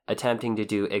Maker attempting to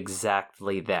do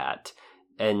exactly that.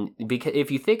 And because if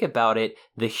you think about it,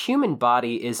 the human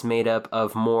body is made up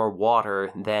of more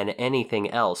water than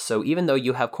anything else. So even though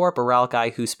you have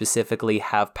Corporalki who specifically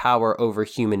have power over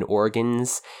human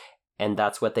organs, and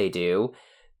that's what they do,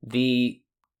 the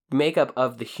makeup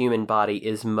of the human body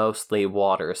is mostly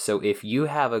water. So if you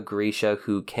have a Grisha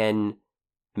who can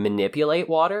manipulate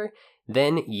water,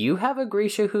 then you have a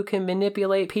Grisha who can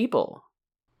manipulate people.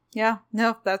 Yeah,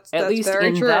 no, that's at least very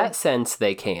in true. that sense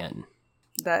they can.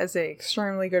 That is an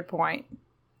extremely good point.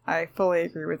 I fully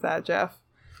agree with that, Jeff.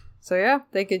 So yeah,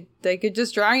 they could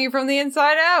just drown you from the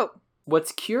inside out.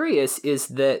 What's curious is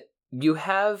that you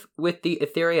have, with the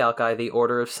Etherealki, the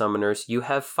Order of Summoners, you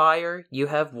have fire, you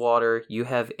have water, you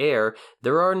have air.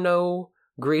 There are no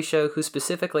Grisha who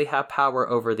specifically have power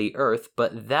over the earth,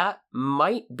 but that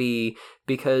might be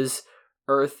because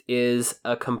Earth is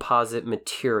a composite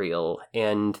material,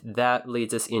 and that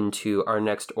leads us into our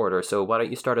next order. So why don't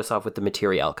you start us off with the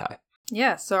Materialki?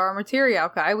 Yeah, so our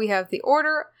Materialki, we have the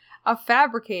Order of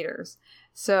Fabricators.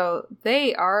 So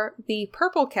they are the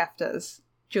purple Keftas,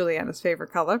 Juliana's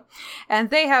favorite color, and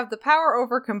they have the power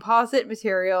over composite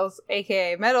materials,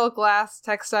 aka metal, glass,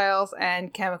 textiles,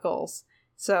 and chemicals.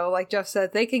 So, like Jeff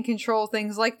said, they can control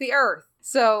things like the earth.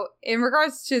 So, in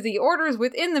regards to the orders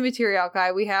within the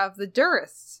Materialki, we have the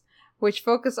Durists, which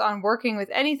focus on working with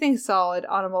anything solid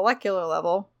on a molecular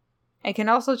level, and can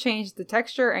also change the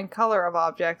texture and color of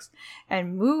objects,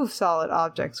 and move solid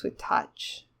objects with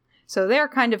touch. So they're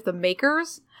kind of the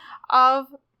makers of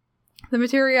the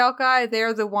Materialki.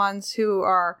 They're the ones who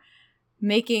are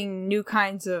making new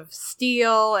kinds of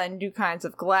steel and new kinds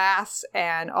of glass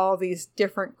and all these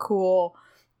different cool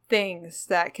things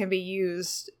that can be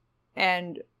used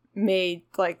and made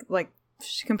like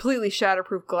completely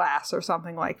shatterproof glass or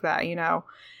something like that,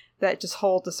 that just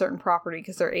hold a certain property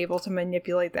because they're able to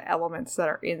manipulate the elements that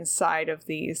are inside of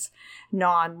these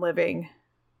non-living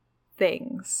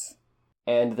things.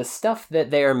 And the stuff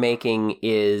that they are making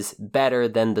is better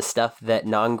than the stuff that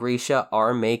non-Grisha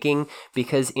are making,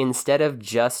 because instead of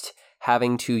just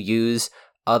having to use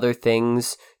other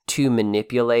things to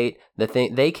manipulate the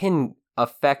thing, they can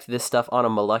affect this stuff on a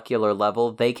molecular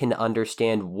level. They can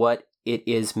understand what it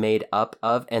is made up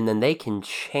of, and then they can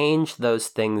change those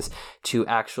things to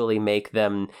actually make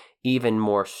them even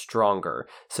more stronger.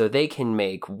 So they can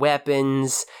make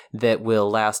weapons that will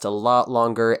last a lot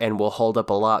longer and will hold up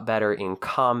a lot better in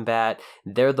combat.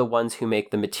 They're the ones who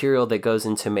make the material that goes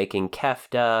into making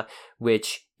kefta,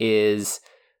 which is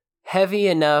heavy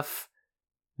enough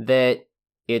that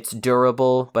it's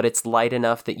durable, but it's light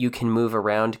enough that you can move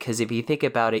around, because if you think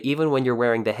about it, even when you're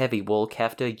wearing the heavy wool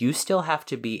kefta, you still have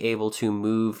to be able to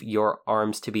move your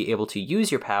arms to be able to use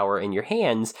your power in your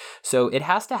hands, so it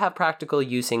has to have practical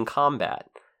use in combat.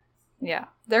 Yeah.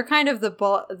 They're kind of the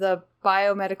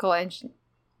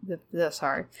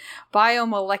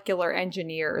biomolecular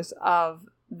engineers of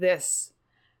this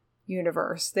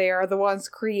universe. They are the ones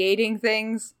creating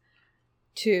things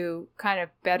to kind of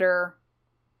better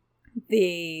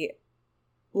the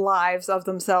lives of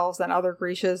themselves and other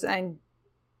Grishas, and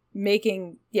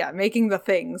making the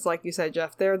things, like you said,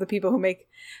 Jeff. They're the people who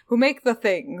make the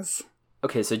things.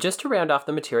 Okay, so just to round off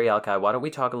the Materialki, why don't we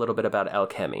talk a little bit about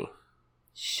alchemy?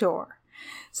 Sure.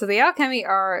 So the alchemy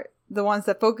are the ones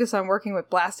that focus on working with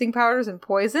blasting powders and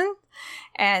poison,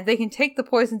 and they can take the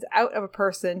poisons out of a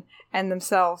person and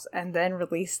themselves and then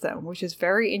release them, which is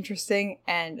very interesting,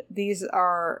 and these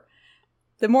are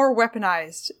the more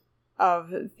weaponized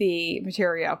of the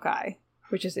Materialki,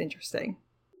 which is interesting.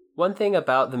 One thing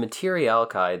about the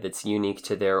Materialki that's unique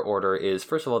to their order is,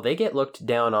 first of all, they get looked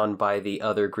down on by the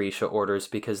other Grisha orders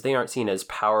because they aren't seen as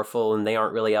powerful and they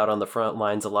aren't really out on the front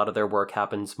lines. A lot of their work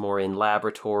happens more in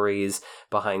laboratories,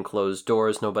 behind closed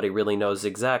doors. Nobody really knows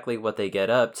exactly what they get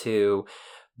up to,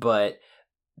 but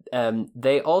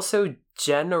they also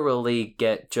generally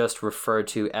get just referred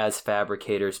to as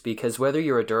fabricators, because whether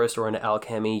you're a Durist or an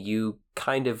alchemy, you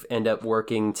kind of end up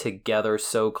working together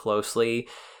so closely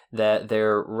that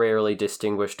they're rarely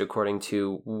distinguished according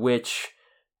to which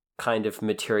kind of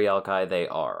Materialki they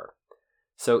are.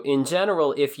 So in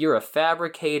general, if you're a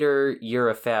fabricator, you're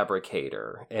a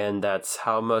fabricator, and that's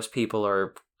how most people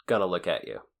are gonna look at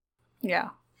you.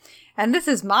 Yeah. And this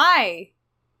is my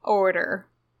order.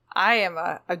 I am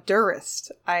a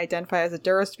Durist. I identify as a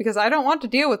Durist because I don't want to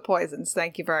deal with poisons,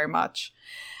 thank you very much.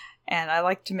 And I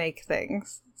like to make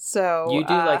things. So you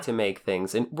do like to make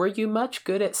things. And were you much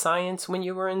good at science when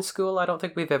you were in school? I don't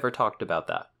think we've ever talked about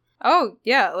that. Oh,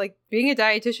 yeah. Like, being a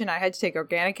dietitian, I had to take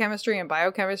organic chemistry and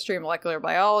biochemistry and molecular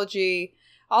biology,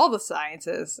 all the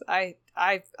sciences.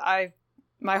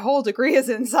 My whole degree is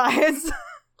in science.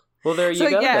 Well, there you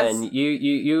go, yes. Then.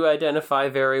 You identify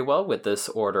very well with this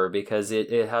order because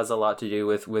it has a lot to do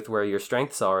with where your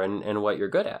strengths are and what you're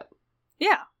good at.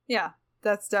 Yeah.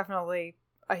 That's definitely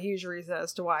a huge reason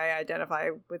as to why I identify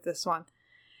with this one.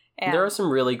 And there are some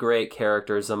really great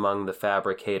characters among the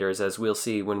fabricators, as we'll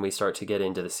see when we start to get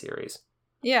into the series.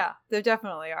 Yeah, there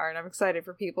definitely are, and I'm excited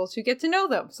for people to get to know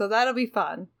them, so that'll be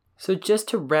fun. So just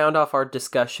to round off our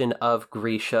discussion of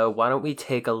Grisha, why don't we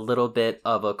take a little bit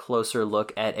of a closer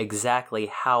look at exactly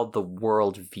how the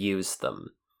world views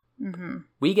them. Mm-hmm.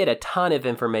 We get a ton of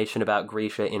information about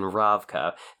Grisha in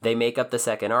Ravka. They make up the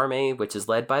Second Army, which is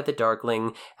led by the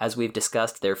Darkling. As we've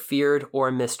discussed, they're feared or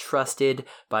mistrusted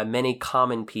by many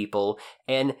common people,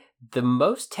 and the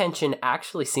most tension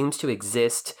actually seems to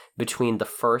exist between the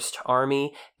First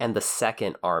Army and the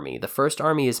Second Army. The First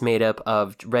Army is made up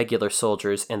of regular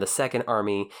soldiers, and the Second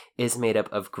Army is made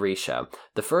up of Grisha.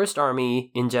 The First Army,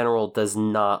 in general, does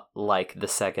not like the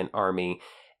Second Army,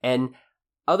 and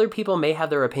other people may have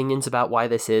their opinions about why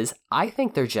this is. I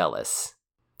think they're jealous.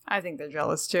 I think they're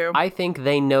jealous too. I think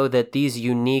they know that these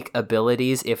unique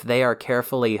abilities, if they are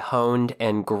carefully honed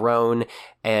and grown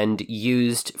and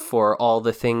used for all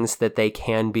the things that they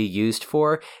can be used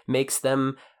for, makes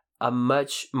them a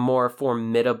much more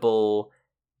formidable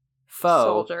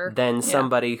foe than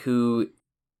somebody who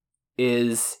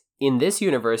is, in this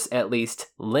universe at least,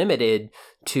 limited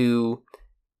to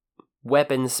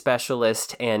weapons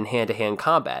specialist and hand-to-hand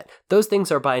combat. Those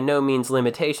things are by no means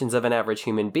limitations of an average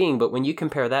human being, but when you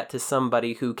compare that to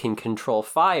somebody who can control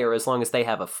fire as long as they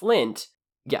have a flint,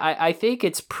 yeah, I think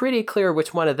it's pretty clear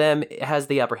which one of them has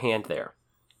the upper hand there.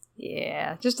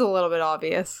 Yeah, just a little bit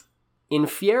obvious. In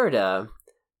Fjerda,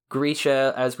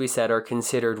 Grisha, as we said, are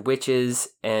considered witches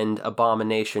and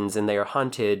abominations, and they are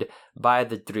hunted by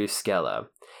the Druskella.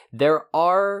 There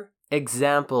are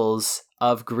examples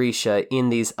of Grisha in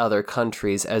these other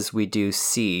countries, as we do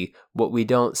see. What we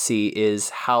don't see is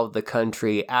how the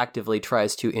country actively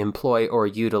tries to employ or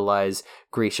utilize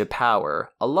Grisha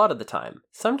power. A lot of the time.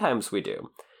 Sometimes we do.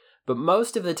 But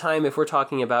most of the time, if we're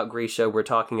talking about Grisha, we're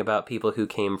talking about people who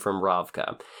came from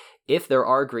Ravka. If there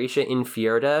are Grisha in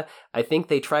Fjerda, I think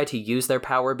they try to use their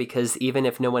power because even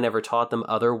if no one ever taught them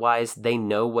otherwise, they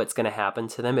know what's going to happen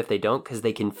to them if they don't, because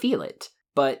they can feel it.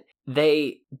 But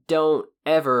they don't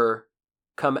ever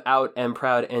come out and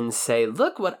proud and say,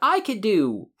 look what I could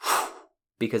do.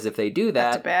 Because if they do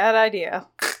that... That's a bad idea.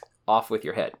 Off with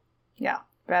your head. Yeah,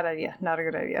 bad idea. Not a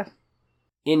good idea.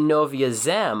 In Novia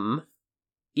Zem,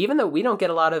 even though we don't get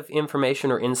a lot of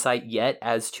information or insight yet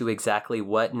as to exactly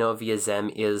what Novia Zem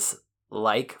is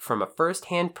like from a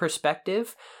first-hand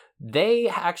perspective, they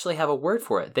actually have a word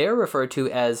for it. They're referred to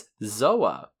as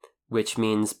Zoa, which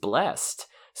means blessed.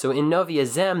 So in Novia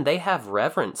Zem, they have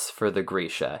reverence for the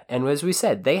Grisha. And as we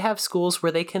said, they have schools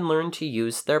where they can learn to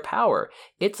use their power.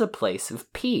 It's a place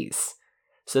of peace.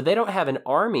 So they don't have an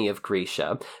army of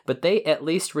Grisha, but they at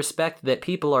least respect that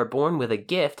people are born with a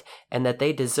gift and that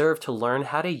they deserve to learn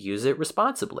how to use it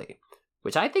responsibly,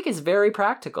 which I think is very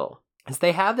practical. As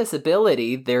they have this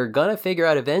ability, they're going to figure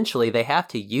out eventually they have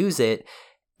to use it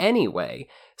anyway.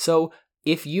 So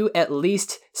if you at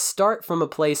least start from a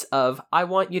place of, I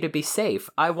want you to be safe,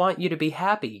 I want you to be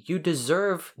happy, you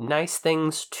deserve nice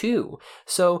things too.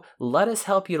 So let us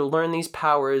help you to learn these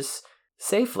powers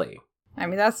safely. I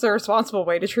mean, that's the responsible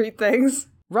way to treat things.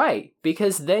 Right,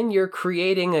 because then you're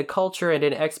creating a culture and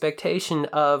an expectation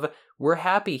of, we're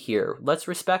happy here, let's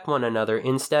respect one another,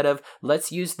 instead of,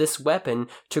 let's use this weapon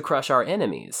to crush our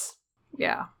enemies.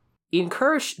 Yeah. In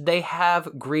Kirsch, they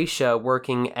have Grisha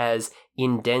working as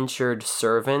indentured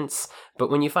servants, but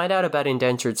when you find out about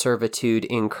indentured servitude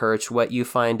in Kirsch, what you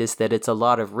find is that it's a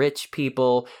lot of rich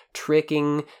people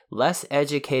tricking less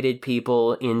educated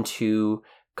people into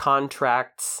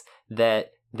contracts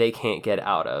that they can't get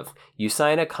out of. You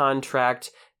sign a contract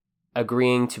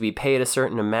agreeing to be paid a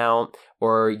certain amount,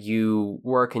 or you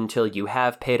work until you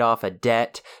have paid off a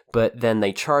debt, but then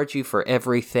they charge you for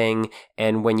everything,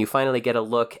 and when you finally get a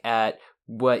look at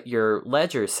what your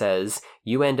ledger says,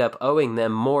 you end up owing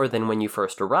them more than when you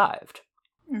first arrived.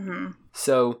 Mm-hmm.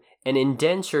 So an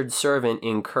indentured servant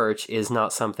in Kirch is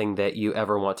not something that you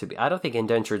ever want to be. I don't think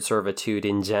indentured servitude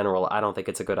in general, I don't think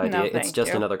it's a good idea. No, it's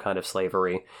just another kind of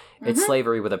slavery. It's Mm-hmm.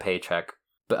 slavery with a paycheck.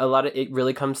 But a lot of it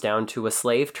really comes down to a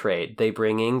slave trade. They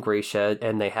bring in Grisha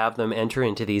and they have them enter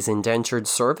into these indentured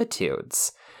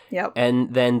servitudes. Yep.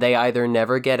 And then they either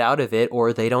never get out of it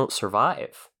or they don't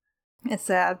survive. It's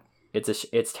sad.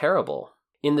 It's terrible.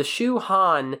 In the Shu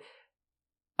Han,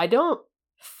 I don't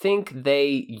think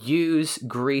they use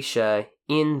Grisha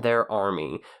in their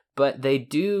army, but they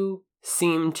do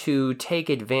seem to take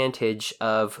advantage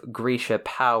of Grisha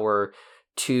power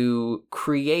to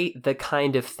create the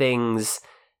kind of things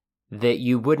that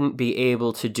you wouldn't be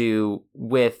able to do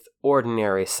with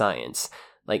ordinary science.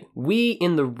 Like, we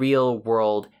in the real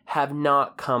world have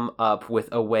not come up with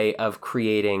a way of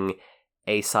creating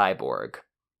a cyborg.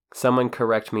 Someone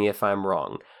correct me if I'm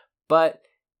wrong. But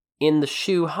in the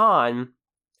Shu Han,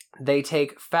 they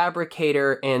take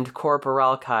Fabricator and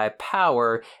Corporal Kai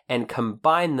power and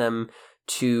combine them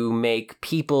to make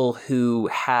people who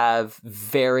have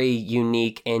very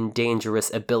unique and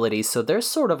dangerous abilities. So they're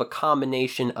sort of a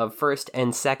combination of First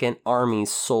and Second Army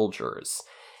soldiers.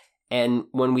 And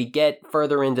when we get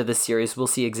further into the series, we'll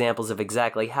see examples of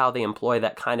exactly how they employ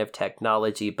that kind of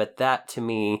technology. But that, to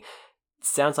me,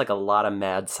 sounds like a lot of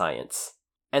mad science.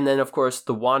 And then, of course,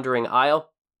 the Wandering Isle.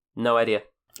 No idea.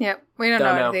 Yep. We don't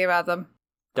know anything about them.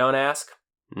 Don't ask.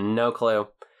 No clue.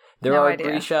 There No are idea.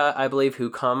 Grisha, I believe,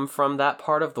 who come from that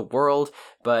part of the world,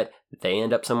 but they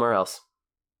end up somewhere else.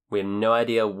 We have no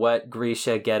idea what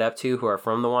Grisha get up to who are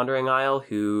from the Wandering Isle,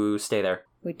 who stay there.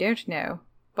 We don't know.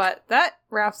 But that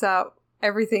wraps out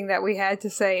everything that we had to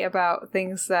say about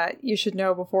things that you should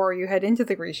know before you head into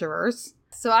the Grishaverse.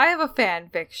 So I have a fan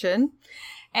fiction,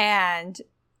 and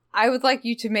I would like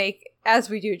you to make,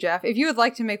 as we do, Jeff, if you would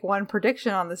like to make one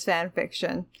prediction on this fan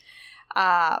fiction,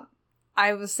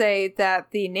 I will say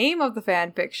that the name of the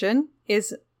fan fiction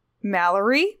is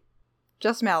Mallory.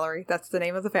 Just Mallory. That's the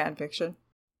name of the fan fiction.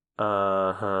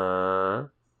 Uh-huh.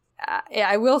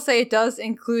 I will say it does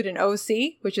include an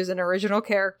OC, which is an original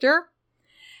character,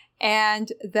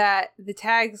 and that the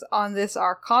tags on this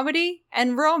are comedy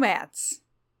and romance.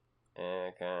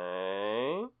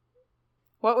 Okay.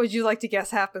 What would you like to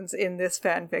guess happens in this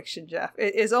fanfiction, Jeff?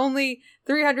 It is only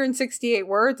 368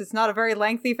 words. It's not a very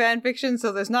lengthy fanfiction,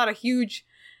 so there's not a huge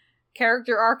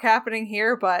character arc happening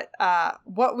here, but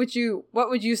what would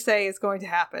you say is going to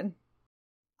happen?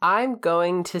 I'm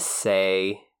going to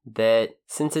say that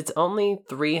since it's only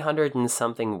 300 and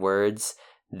something words,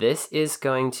 this is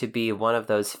going to be one of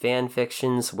those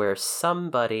fanfictions where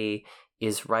somebody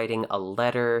is writing a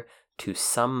letter to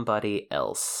somebody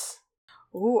else.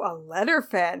 Ooh, a letter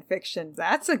fanfiction.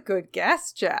 That's a good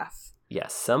guess, Jeff.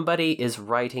 Yes, somebody is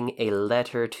writing a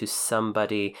letter to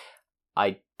somebody.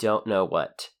 I don't know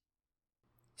what.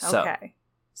 Okay.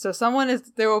 So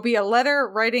there will be a letter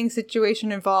writing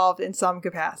situation involved in some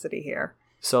capacity here.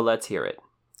 So let's hear it.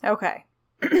 Okay.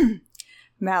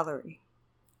 Mallory.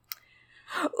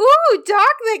 Ooh,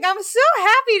 Darkling, I'm so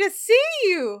happy to see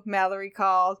you, Mallory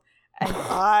called.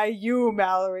 And you,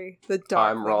 Mallory, the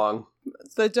Darkling. I'm wrong.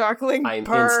 The Darkling I'm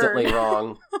purred. instantly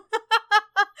wrong.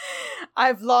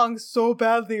 I've longed so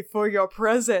badly for your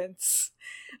presence.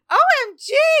 OMG!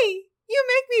 You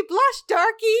make me blush,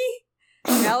 Darky!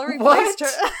 Mallory placed her...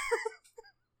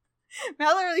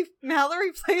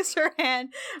 Mallory placed her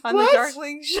hand on the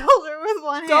Darkling's shoulder with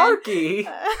one hand. Darky?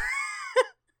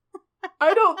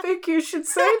 I don't think you should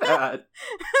say that.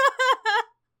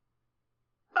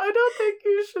 I don't think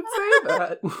you should say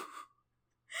that.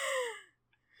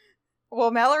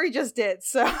 Well, Mallory just did,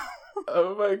 so...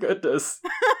 Oh my goodness.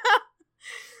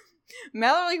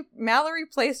 Mallory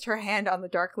placed her hand on the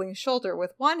Darkling's shoulder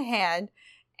with one hand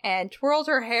and twirled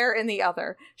her hair in the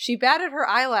other. She batted her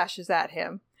eyelashes at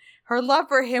him. Her love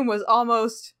for him was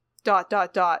almost...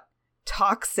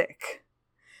 toxic.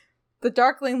 The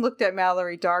Darkling looked at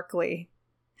Mallory darkly.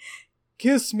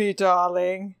 Kiss me,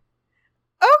 darling.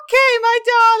 Okay, my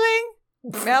darling!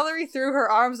 Mallory threw her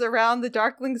arms around the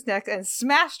Darkling's neck and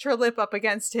smashed her lip up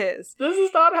against his. This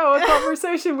is not how a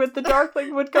conversation with the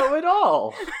Darkling would go at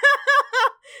all.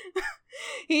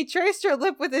 He traced her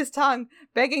lip with his tongue,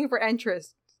 begging for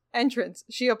entrance.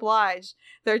 She obliged.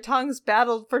 Their tongues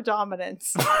battled for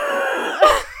dominance.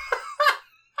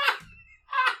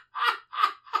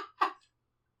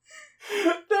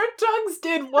 Their tongues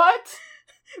did what?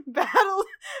 Battled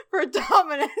for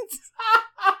dominance.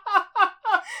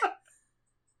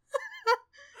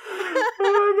 Oh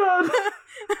my god.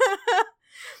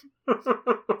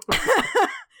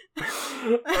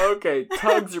 Okay,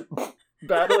 tongues are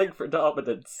battling for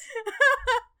dominance.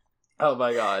 Oh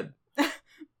my god.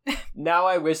 Now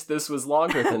I wish this was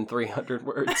longer than 300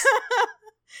 words.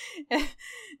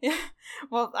 Yeah.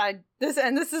 Well, this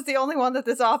is the only one that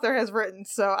this author has written,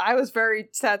 so I was very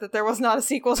sad that there was not a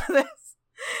sequel to this.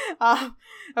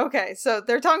 Okay, so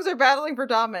their tongues are battling for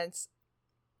dominance.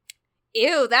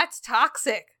 Ew, that's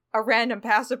toxic, a random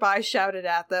passerby shouted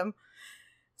at them,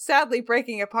 sadly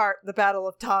breaking apart the battle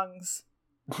of tongues.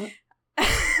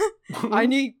 I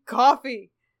need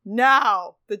coffee,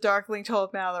 now, the Darkling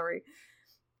told Mallory.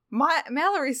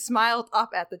 Mallory smiled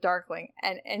up at the Darkling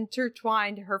and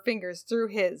intertwined her fingers through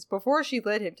his before she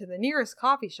led him to the nearest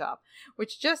coffee shop,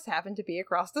 which just happened to be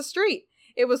across the street.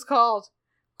 It was called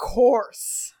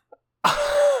Course.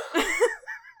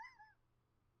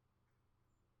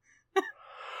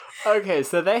 Okay,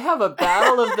 so they have a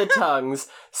battle of the tongues.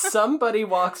 Somebody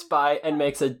walks by and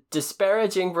makes a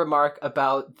disparaging remark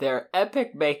about their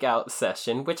epic makeout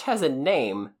session, which has a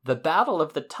name, the Battle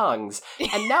of the Tongues,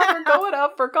 and now they're going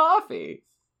out for coffee.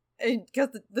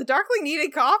 Because the Darkling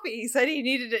needed coffee. He said he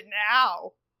needed it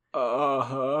now.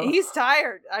 Uh-huh. He's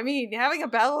tired. I mean, having a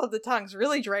battle of the tongues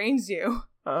really drains you.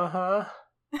 Uh-huh.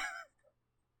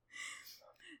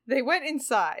 They went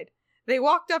inside. They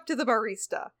walked up to the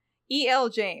barista. E.L.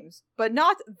 James, but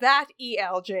not that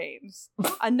E.L. James.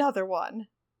 Another one.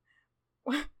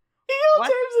 E.L.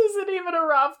 James isn't even a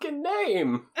Ravkan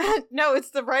name. No,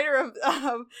 it's the writer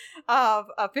of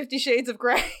 50 Shades of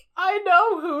Grey. I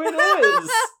know who it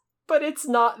is, but it's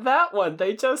not that one.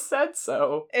 They just said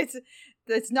so. It's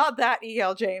not that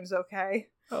E.L. James, okay?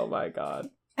 Oh my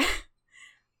god.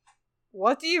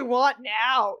 What do you want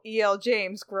now? E.L.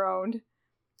 James groaned.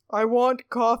 I want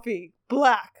coffee.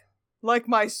 Black. Like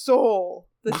my soul,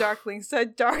 the Darkling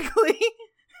said darkly,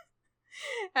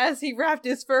 as he wrapped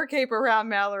his fur cape around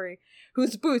Mallory,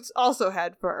 whose boots also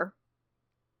had fur.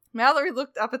 Mallory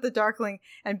looked up at the Darkling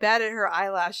and batted her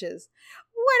eyelashes.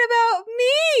 What about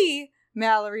me?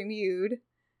 Mallory mewed.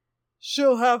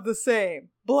 She'll have the same.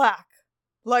 Black.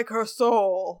 Like her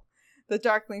soul, the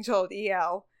Darkling told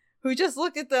E.L., who just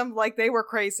looked at them like they were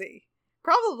crazy.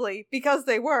 Probably because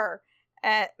they were.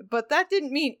 But that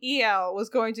didn't mean EL was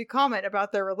going to comment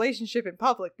about their relationship in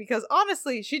public, because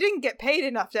honestly, she didn't get paid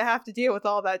enough to have to deal with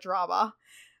all that drama.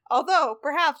 Although,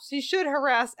 perhaps she should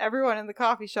harass everyone in the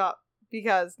coffee shop,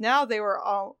 because now they were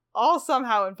all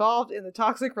somehow involved in the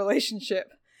toxic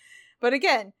relationship. But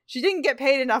again, she didn't get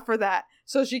paid enough for that,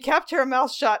 so she kept her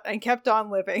mouth shut and kept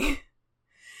on living.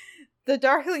 The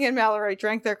Darkling and Mallory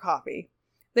drank their coffee.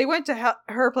 They went to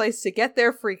her place to get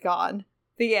their freak on.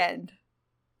 The end.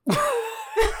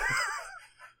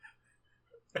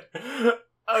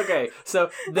 Okay,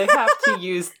 so they have to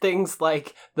use things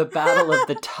like the Battle of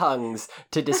the Tongues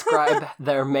to describe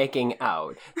their making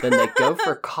out. Then they go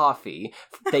for coffee.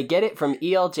 They get it from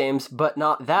E.L. James, but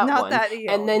not that Not one. that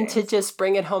E.L. And then James. to just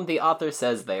bring it home, the author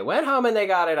says they went home and they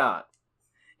got it on.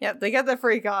 Yep, they got their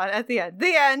freak on at the end.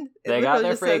 The end. They It got literally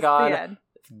their just freak says on. The end.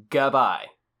 Goodbye.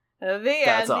 The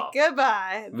That's end. all.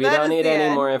 Goodbye. We That don't is need the any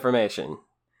end. more information.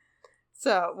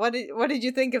 So, what did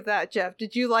you think of that, Jeff?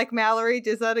 Did you like Mallory?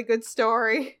 Is that a good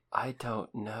story? I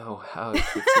don't know how to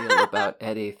feel about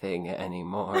anything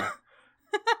anymore.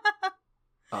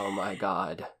 Oh my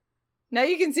god. Now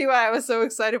you can see why I was so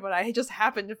excited when I just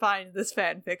happened to find this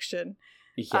fan fiction.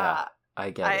 Yeah,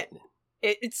 I get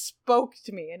it. It spoke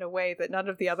to me in a way that none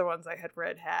of the other ones I had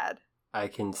read had. I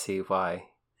can see why.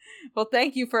 Well,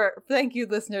 thank you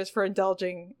listeners for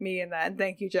indulging me in that, and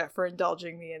thank you, Jeff, for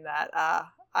indulging me in that.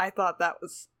 I thought that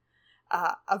was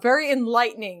a very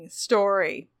enlightening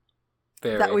story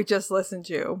that we just listened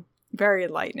to. Very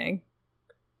enlightening.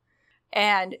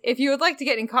 And if you would like to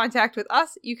get in contact with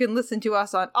us, you can listen to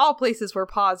us on all places where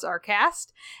pods are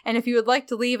cast. And if you would like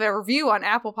to leave a review on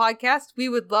Apple Podcasts, we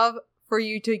would love for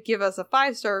you to give us a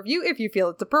 5-star review if you feel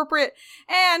it's appropriate.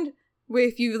 And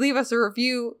if you leave us a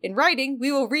review in writing,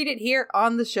 we will read it here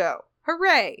on the show.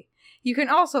 Hooray! You can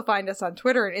also find us on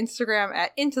Twitter and Instagram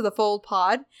at Into the Fold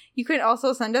Pod. You can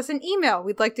also send us an email.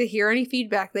 We'd like to hear any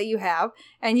feedback that you have,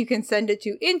 and you can send it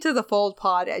to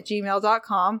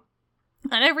intothefoldpod@gmail.com.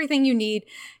 And everything you need,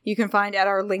 you can find at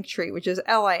our link tree, which is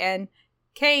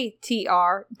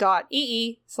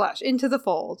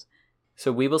linktr.ee/intothefold.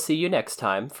 So we will see you next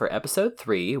time for episode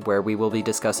 3, where we will be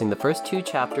discussing the first 2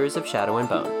 chapters of Shadow and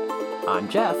Bone. I'm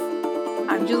Jeff.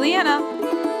 I'm Juliana.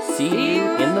 See you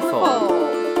in the fold.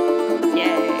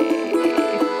 Yay!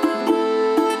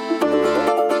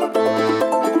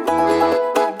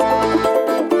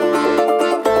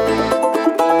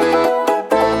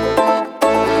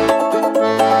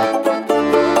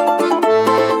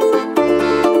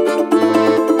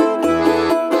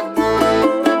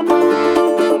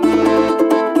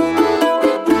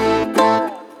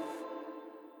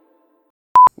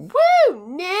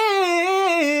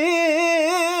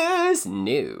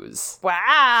 News.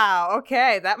 Wow,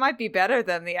 okay, that might be better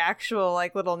than the actual,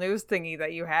 little news thingy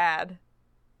that you had.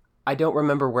 I don't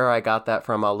remember where I got that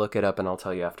from. I'll look it up and I'll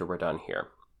tell you after we're done here.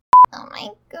 Oh my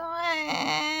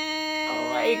god.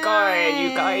 Oh my god, you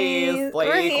guys. We're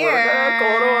We're here. gonna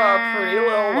go to a Pretty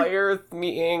Little Liars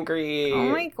meet and greet. Oh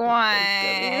my god.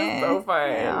 It's gonna be so fun.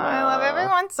 I love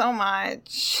everyone so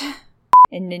much.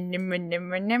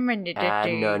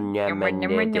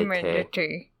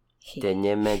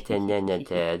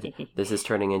 This is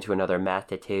turning into another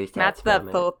Matatoo Not the thought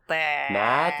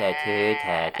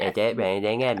Matatoo. Is it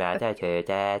raining at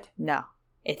Matatoo? No,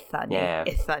 it's sunny. Yeah.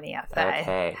 It's sunny outside.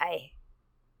 Okay. Hi.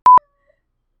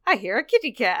 I hear a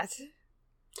kitty cat.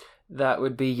 That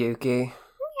would be Yuki.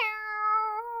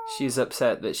 She's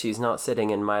upset that she's not sitting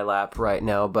in my lap right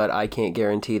now, but I can't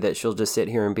guarantee that she'll just sit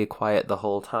here and be quiet the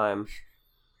whole time.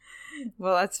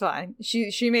 Well, that's fine.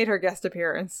 She made her guest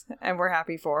appearance, and we're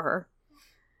happy for her.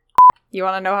 You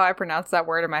want to know how I pronounce that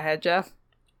word in my head, Jeff?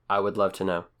 I would love to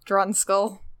know.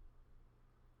 Drunskill.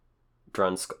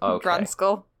 Drunsk. Okay.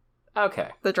 Drunskill. Okay.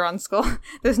 The Drunskill.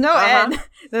 There's no Uh-huh. N.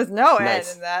 There's no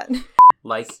Nice. N in that.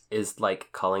 Like is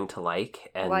like calling to like,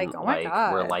 and Like, oh my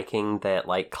God. we're liking that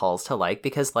like calls to like,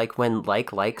 because like when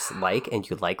like likes like and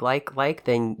you like,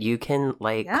 then you can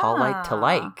call like to Yeah.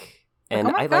 like. And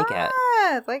oh my I like it. God.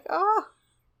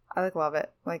 I love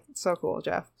it. So cool,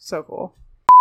 Jeff. So cool.